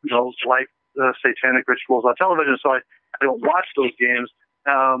 like satanic rituals on television, so I don't watch those games.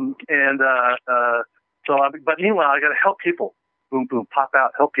 But meanwhile, I got to help people. Boom, boom, pop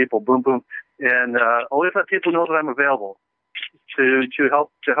out, help people, boom, boom, and always let people know that I'm available to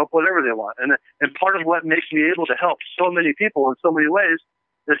help whatever they want. And part of what makes me able to help so many people in so many ways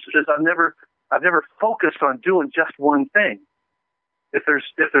is I've never focused on doing just one thing. If there's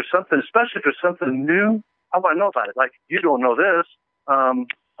something, especially if there's something new, I want to know about it. Like, you don't know this.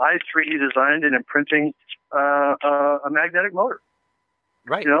 I 3D designed and imprinting a magnetic motor.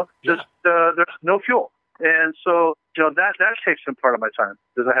 Right. Just there's no fuel. And so, that takes some part of my time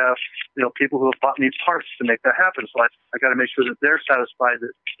because I have, people who have bought me parts to make that happen. So I got to make sure that they're satisfied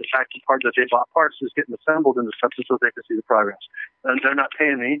that the fact the part that they bought parts is getting assembled into something so they can see the progress. And they're not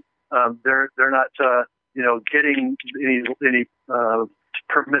paying me. They're not, getting any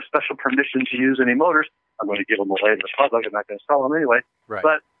special permission to use any motors. I'm going to give them away to the public. I'm not going to sell them anyway. Right.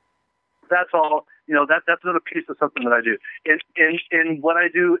 But that's all. That's another piece of something that I do. In what I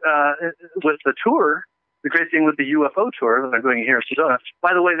do with the tour. The great thing with the UFO tour that I'm doing here in Sedona,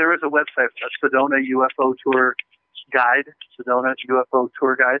 by the way, there is a website, Sedona UFO Tour Guide, Sedona UFO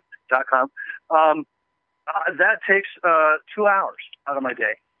Tour Guide.com. That takes 2 hours out of my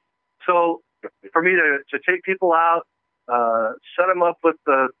day. So for me to take people out, set them up with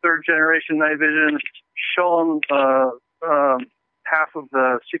the third generation night vision, show them half of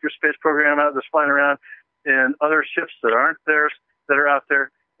the secret space program out that's flying around and other ships that aren't theirs that are out there.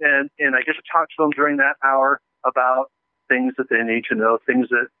 And I get to talk to them during that hour about things that they need to know, things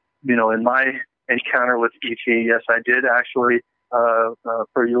that, in my encounter with ET, yes, I did actually,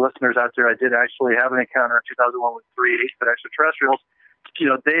 for you listeners out there, I did actually have an encounter in 2001 with 3 8-foot extraterrestrials.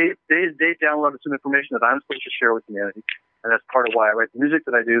 They downloaded some information that I'm supposed to share with humanity, and that's part of why I write the music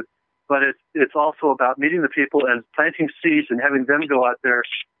that I do. But it's also about meeting the people and planting seeds and having them go out there,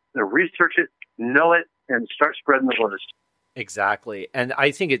 research it, know it, and start spreading the word. Exactly. And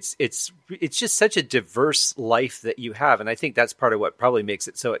I think it's just such a diverse life that you have. And I think that's part of what probably makes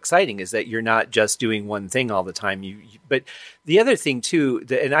it so exciting is that you're not just doing one thing all the time. But the other thing too,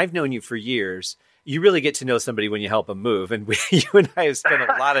 and I've known you for years, you really get to know somebody when you help them move. And you and I have spent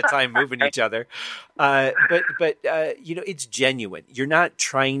a lot of time moving each other. But it's genuine. You're not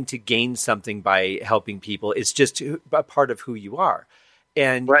trying to gain something by helping people. It's just a part of who you are.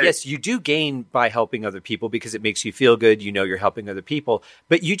 And right. Yes, you do gain by helping other people because it makes you feel good. You're helping other people,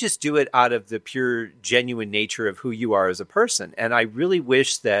 but you just do it out of the pure, genuine nature of who you are as a person. And I really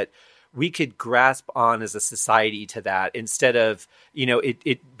wish that we could grasp on as a society to that instead of,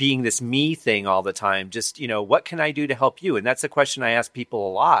 it being this me thing all the time. Just, what can I do to help you? And that's a question I ask people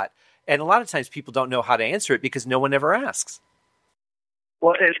a lot. And a lot of times people don't know how to answer it because no one ever asks.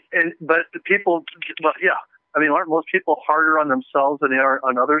 Well, but the people, yeah. I mean, aren't most people harder on themselves than they are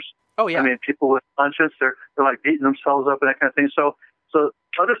on others? Oh, yeah. I mean, people with conscience, they're like beating themselves up and that kind of thing. So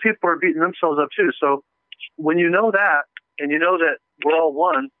other people are beating themselves up too. So when you know that, and you know that we're all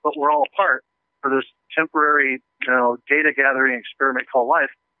one, but we're all apart for this temporary, data gathering experiment called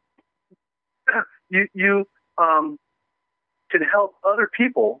life, you can help other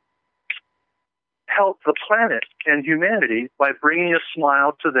people help the planet and humanity by bringing a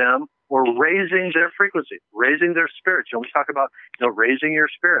smile to them or raising their frequency, raising their spirits. We talk about, raising your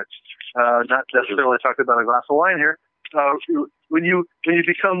spirits, not necessarily talking about a glass of wine here. When you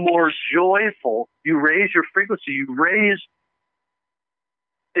become more joyful, you raise your frequency, you raise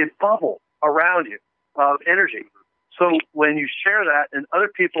a bubble around you of energy. So when you share that and other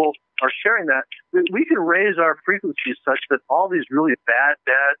people are sharing that, we can raise our frequencies such that all these really bad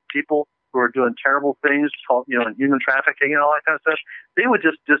people who are doing terrible things, called, human trafficking and all that kind of stuff, they would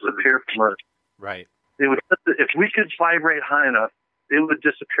just disappear from Earth. Right. They would, if we could vibrate high enough, they would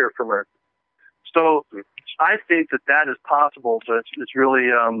disappear from Earth. So I think that is possible, but it's really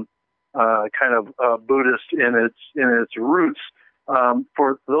kind of Buddhist in its roots.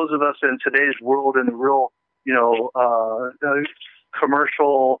 For those of us in today's world in the real,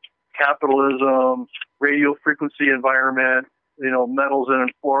 commercial capitalism, radio frequency environment, metals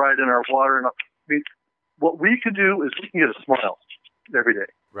and fluoride in our water. And what we can do is we can get a smile every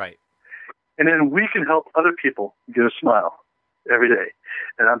day. Right. And then we can help other people get a smile every day.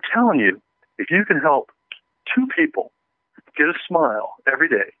 And I'm telling you, if you can help 2 people get a smile every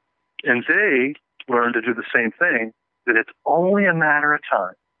day, and they learn to do the same thing, then it's only a matter of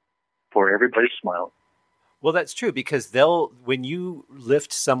time for everybody to smile. Well, that's true because when you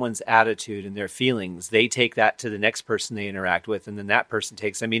lift someone's attitude and their feelings, they take that to the next person they interact with, and then that person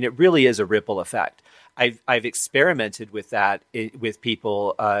takes. I mean, it really is a ripple effect. I've experimented with that with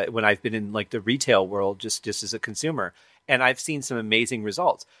people when I've been in like the retail world, just as a consumer, and I've seen some amazing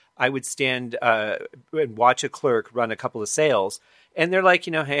results. I would stand and watch a clerk run a couple of sales, and they're like,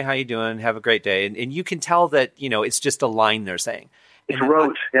 hey, how you doing? Have a great day, and you can tell that it's just a line they're saying. It's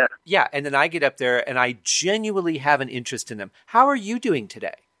rote, yeah. Yeah, and then I get up there and I genuinely have an interest in them. How are you doing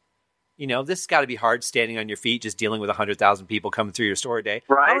today? This has got to be hard standing on your feet, just dealing with 100,000 people coming through your store a day.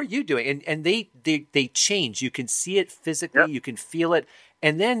 Right. How are you doing? And they change. You can see it physically. Yep. You can feel it.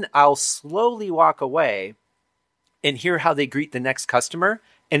 And then I'll slowly walk away and hear how they greet the next customer,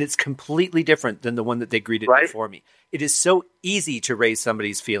 and it's completely different than the one that they greeted before me. It is so easy to raise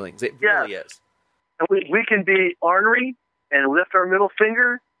somebody's feelings. It really is. And we can be ornery and lift our middle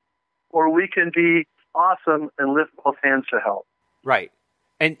finger, or we can be awesome and lift both hands to help. Right.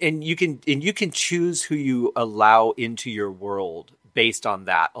 And you can choose who you allow into your world based on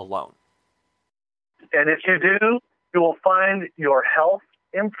that alone. And if you do, you will find your health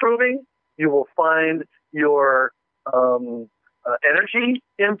improving. You will find your energy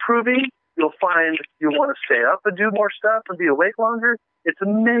improving. You'll find you want to stay up and do more stuff and be awake longer. It's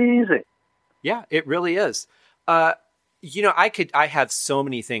amazing. Yeah, it really is. I have so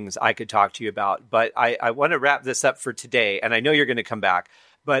many things I could talk to you about, but I want to wrap this up for today. And I know you're going to come back,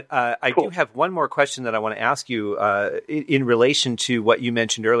 but I do have one more question that I want to ask you in relation to what you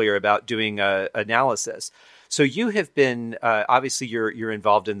mentioned earlier about doing analysis. So you have been, obviously you're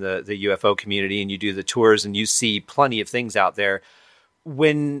involved in the UFO community, and you do the tours, and you see plenty of things out there.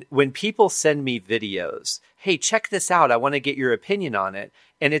 When people send me videos, hey, check this out, I want to get your opinion on it,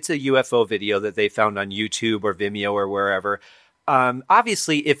 and it's a UFO video that they found on YouTube or Vimeo or wherever.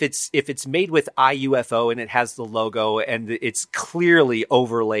 Obviously, if it's made with iUFO and it has the logo and it's clearly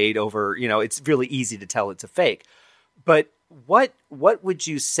overlaid over, it's really easy to tell it's a fake. But what would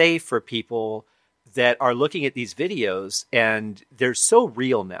you say for people that are looking at these videos and they're so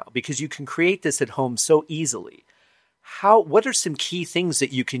real now because you can create this at home so easily? What are some key things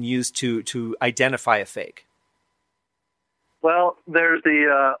that you can use to identify a fake? Well, there's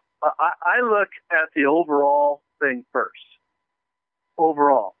I look at the overall thing first.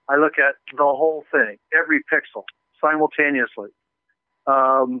 Overall, I look at the whole thing, every pixel, simultaneously.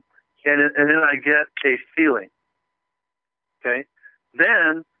 And then I get a feeling. Okay?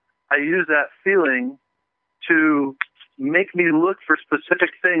 Then I use that feeling to make me look for specific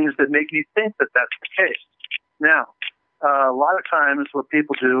things that make me think that that's the case. Now, a lot of times what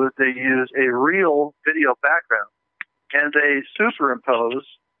people do is they use a real video background and they superimpose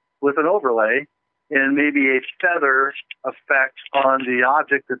with an overlay and maybe a feather effect on the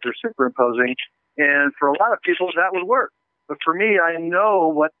object that they're superimposing. And for a lot of people, that would work. But for me, I know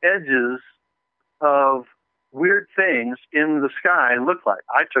what edges of weird things in the sky look like.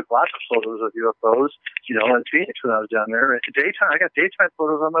 I took lots of photos of UFOs, in Phoenix when I was down there. At daytime, I got daytime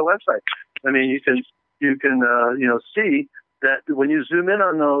photos on my website. I mean, you can see that when you zoom in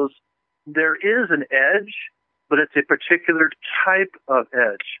on those, there is an edge, but it's a particular type of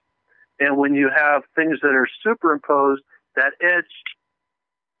edge. And when you have things that are superimposed, that edge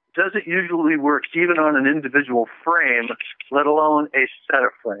doesn't usually work even on an individual frame, let alone a set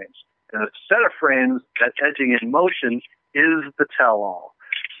of frames. And a set of frames, that edging in motion is the tell-all.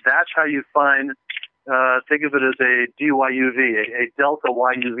 That's how you find, think of it as a DYUV, a delta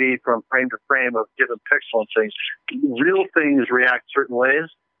YUV from frame to frame of given pixel and things. Real things react certain ways.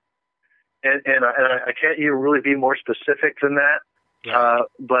 And I can't even really be more specific than that. Yeah.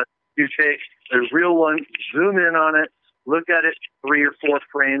 But you take a real one, zoom in on it, look at it 3 or 4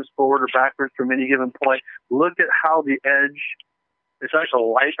 frames forward or backwards from any given point. Look at how the edge, it's actually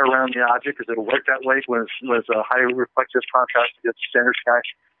light around the object because it'll work that way when it's a high reflective contrast against standard sky.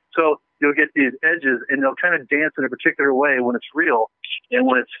 So you'll get these edges, and they'll kind of dance in a particular way when it's real, and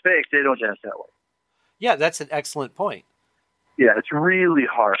when it's fake, they don't dance that way. Yeah, that's an excellent point. Yeah, it's really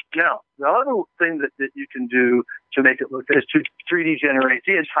hard. Now, the other thing that you can do to make it look is to 3D generate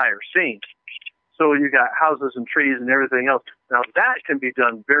the entire scene. So you got houses and trees and everything else. Now, that can be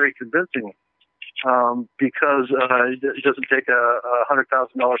done very convincingly because it doesn't take a $100,000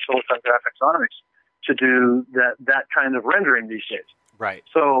 Silicon Graphics Onyx to do that kind of rendering these days. Right.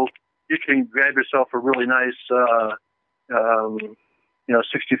 So you can grab yourself a really nice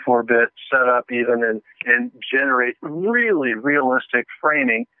 64-bit setup even and generate really realistic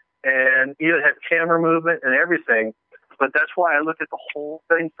framing and even have camera movement and everything. But that's why I look at the whole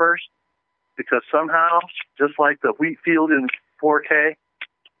thing first, because somehow, just like the wheat field in 4K,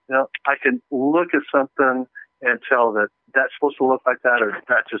 I can look at something and tell that that's supposed to look like that or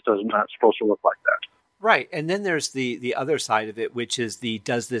that just not supposed to look like that. Right. And then there's the other side of it, which is the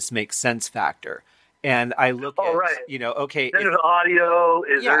does this make sense factor. And I look at, okay. Then there's audio.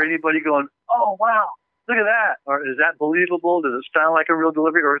 Is there anybody going, oh, wow, look at that? Or is that believable? Does it sound like a real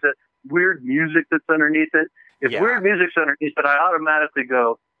delivery? Or is it weird music that's underneath it? If weird music's underneath it, I automatically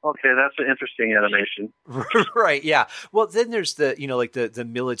go, okay, that's an interesting animation. Right, yeah. Well, then there's the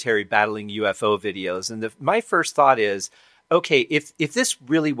military battling UFO videos. And my first thought is, okay, if this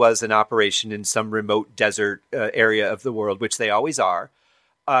really was an operation in some remote desert area of the world, which they always are,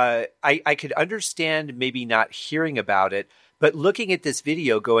 I could understand maybe not hearing about it, but looking at this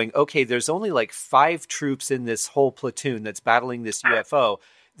video going, okay, there's only like 5 troops in this whole platoon that's battling this UFO.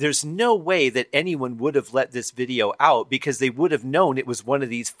 There's no way that anyone would have let this video out because they would have known it was one of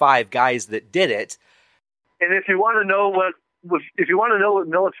these 5 guys that did it. And if you want to know what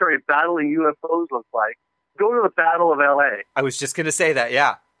military battling UFOs look like, go to the Battle of LA. I was just going to say that.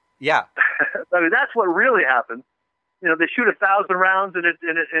 Yeah. Yeah. I mean, that's what really happened. You know, they shoot 1,000 rounds and it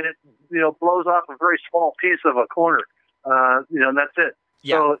blows off a very small piece of a corner. And that's it.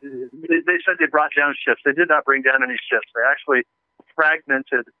 Yeah. So they said they brought down ships. They did not bring down any ships. They actually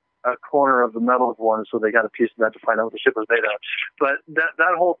fragmented a corner of the metal of one, so they got a piece of that to find out what the ship was made of. But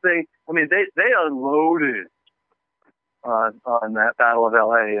that whole thing, I mean, they unloaded on that Battle of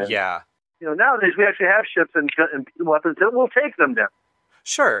LA. And, yeah. Nowadays we actually have ships and weapons that will take them down.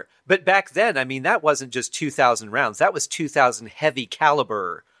 Sure. But back then, I mean, that wasn't just 2,000 rounds. That was 2,000 heavy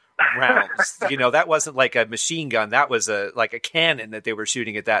caliber rounds. That wasn't like a machine gun. That was like a cannon that they were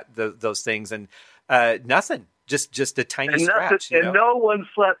shooting at those things. And nothing. Just a tiny scratch. And no one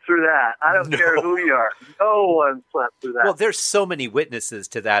slept through that. I don't care who you are. No one slept through that. Well, there's so many witnesses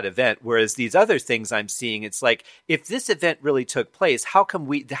to that event, whereas these other things I'm seeing, it's like, if this event really took place, how come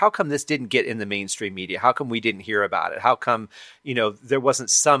this didn't get in the mainstream media? How come we didn't hear about it? How come, there wasn't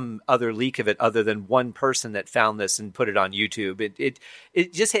some other leak of it other than one person that found this and put it on YouTube?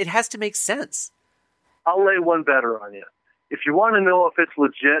 It has to make sense. I'll lay one better on you. If you want to know if it's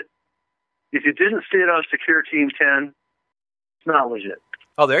legit, if you didn't see it on Secure Team 10, it's not legit.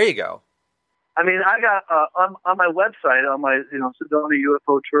 Oh, there you go. I mean, I got on my website, on my Sedona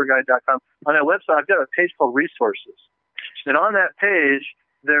UFO Tourguide.com, on that website, I've got a page called Resources. And on that page,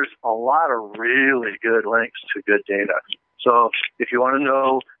 there's a lot of really good links to good data. So if you want to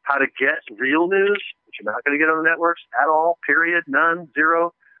know how to get real news, which you're not going to get on the networks at all, period, none,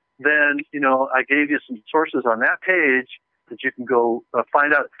 zero, then, I gave you some sources on that page that you can go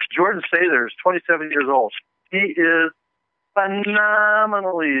find out. Jordan Sather is 27 years old. He is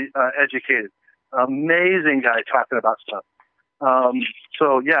phenomenally educated. Amazing guy talking about stuff.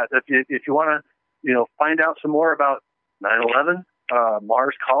 So yeah, if you want to, find out some more about 9/11,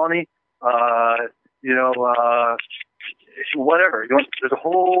 Mars colony, whatever. There's a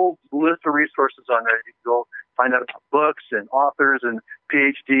whole list of resources on there. You can go find out about books and authors and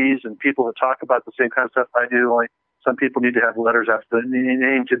PhDs and people that talk about the same kind of stuff I do. Only some people need to have letters after the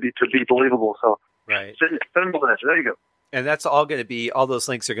name to be believable. So, right. Send them over there. There you go. And that's all going to be, all those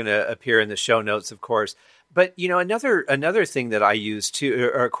links are going to appear in the show notes, of course. But, another thing that I use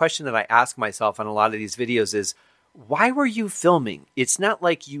too, or a question that I ask myself on a lot of these videos is, why were you filming? It's not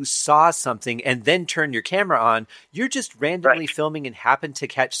like you saw something and then turn your camera on. You're just randomly filming and happen to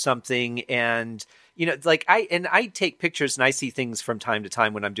catch something. And, I take pictures and I see things from time to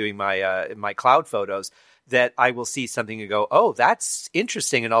time when I'm doing my cloud photos, that I will see something and go, oh, that's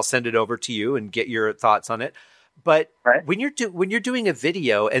interesting. And I'll send it over to you and get your thoughts on it. But when you're doing a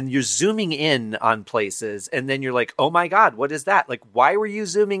video and you're zooming in on places and then you're like, oh my God, what is that? Like, why were you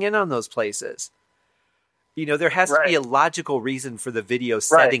zooming in on those places? There has to be a logical reason for the video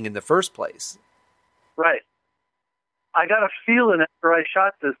setting in the first place. Right. I got a feeling after I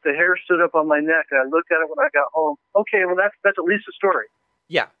shot this, the hair stood up on my neck and I looked at it when I got home. Okay, well, that's at least a story.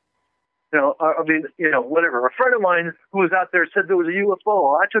 Yeah. Whatever. A friend of mine who was out there said there was a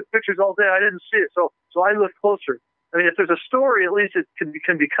UFO. I took pictures all day. I didn't see it. So I looked closer. I mean, if there's a story, at least it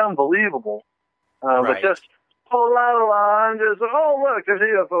can become believable. But just, and just, look, there's a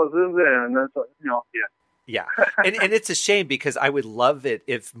UFO zoomed in. And that's, yeah. Yeah. And it's a shame because I would love it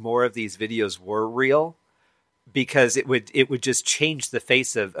if more of these videos were real, because it would just change the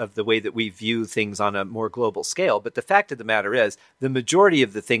face of the way that we view things on a more global scale. But the fact of the matter is, the majority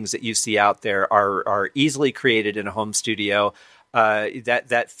of the things that you see out there are easily created in a home studio.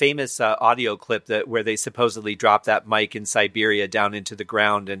 That famous audio clip where they supposedly dropped that mic in Siberia down into the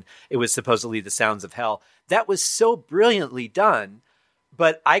ground, and it was supposedly the sounds of hell. That was so brilliantly done,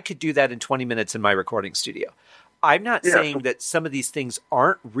 but I could do that in 20 minutes in my recording studio. I'm not saying that some of these things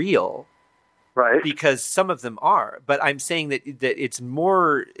aren't real. Right. Because some of them are, but I'm saying that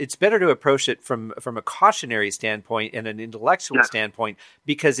it's better to approach it from a cautionary standpoint and an intellectual standpoint,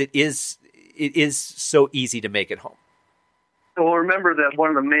 because it is so easy to make at home. Well, remember that one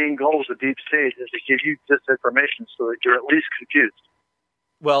of the main goals of Deep State is to give you disinformation so that you're at least confused.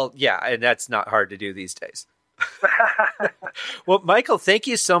 Well, yeah, and that's not hard to do these days. Well, Michael, thank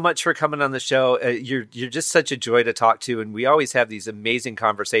you so much for coming on the show. You're just such a joy to talk to, and we always have these amazing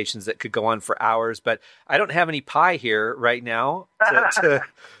conversations that could go on for hours. But I don't have any pie here right now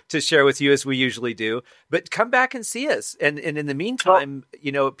to share with you as we usually do. But come back and see us, and in the meantime,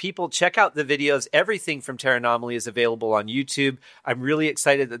 people check out the videos. Everything from Terranomaly is available on YouTube. I'm really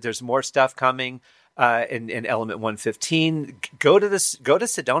excited that there's more stuff coming. In Element 115, go to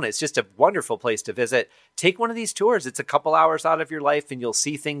Sedona. It's just a wonderful place to visit. Take one of these tours. It's a couple hours out of your life, and you'll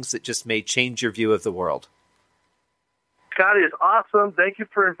see things that just may change your view of the world. Scott is awesome. Thank you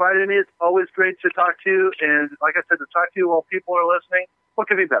for inviting me. It's always great to talk to you. And like I said, to talk to you while people are listening, what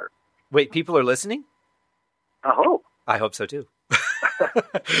could be better? Wait, people are listening? I hope so too.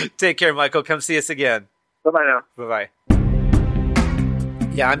 Take care, Michael. Come see us again. Bye-bye now. Bye-bye.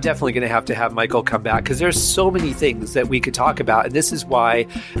 Yeah, I'm definitely going to have Michael come back because there's so many things that we could talk about. And this is why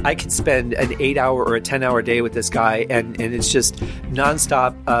I could spend an 8-hour or a 10-hour day with this guy. And it's just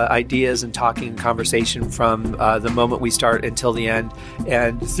nonstop ideas and talking and conversation from the moment we start until the end.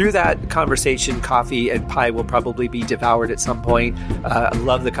 And through that conversation, coffee and pie will probably be devoured at some point. I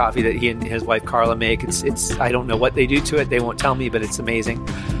love the coffee that he and his wife Carla make. It's I don't know what they do to it. They won't tell me, but it's amazing.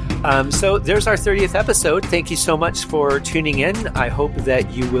 So there's our 30th episode. Thank you so much for tuning in. I hope that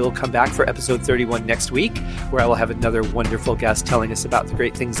you will come back for episode 31 next week, where I will have another wonderful guest telling us about the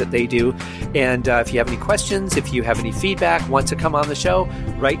great things that they do. And if you have any questions, if you have any feedback, want to come on the show,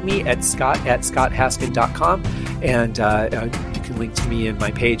 write me at scott@scotthaskin.com. And you can link to me and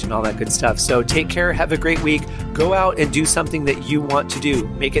my page and all that good stuff. So take care. Have a great week. Go out and do something that you want to do.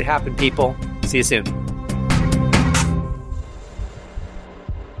 Make it happen, people. See you soon.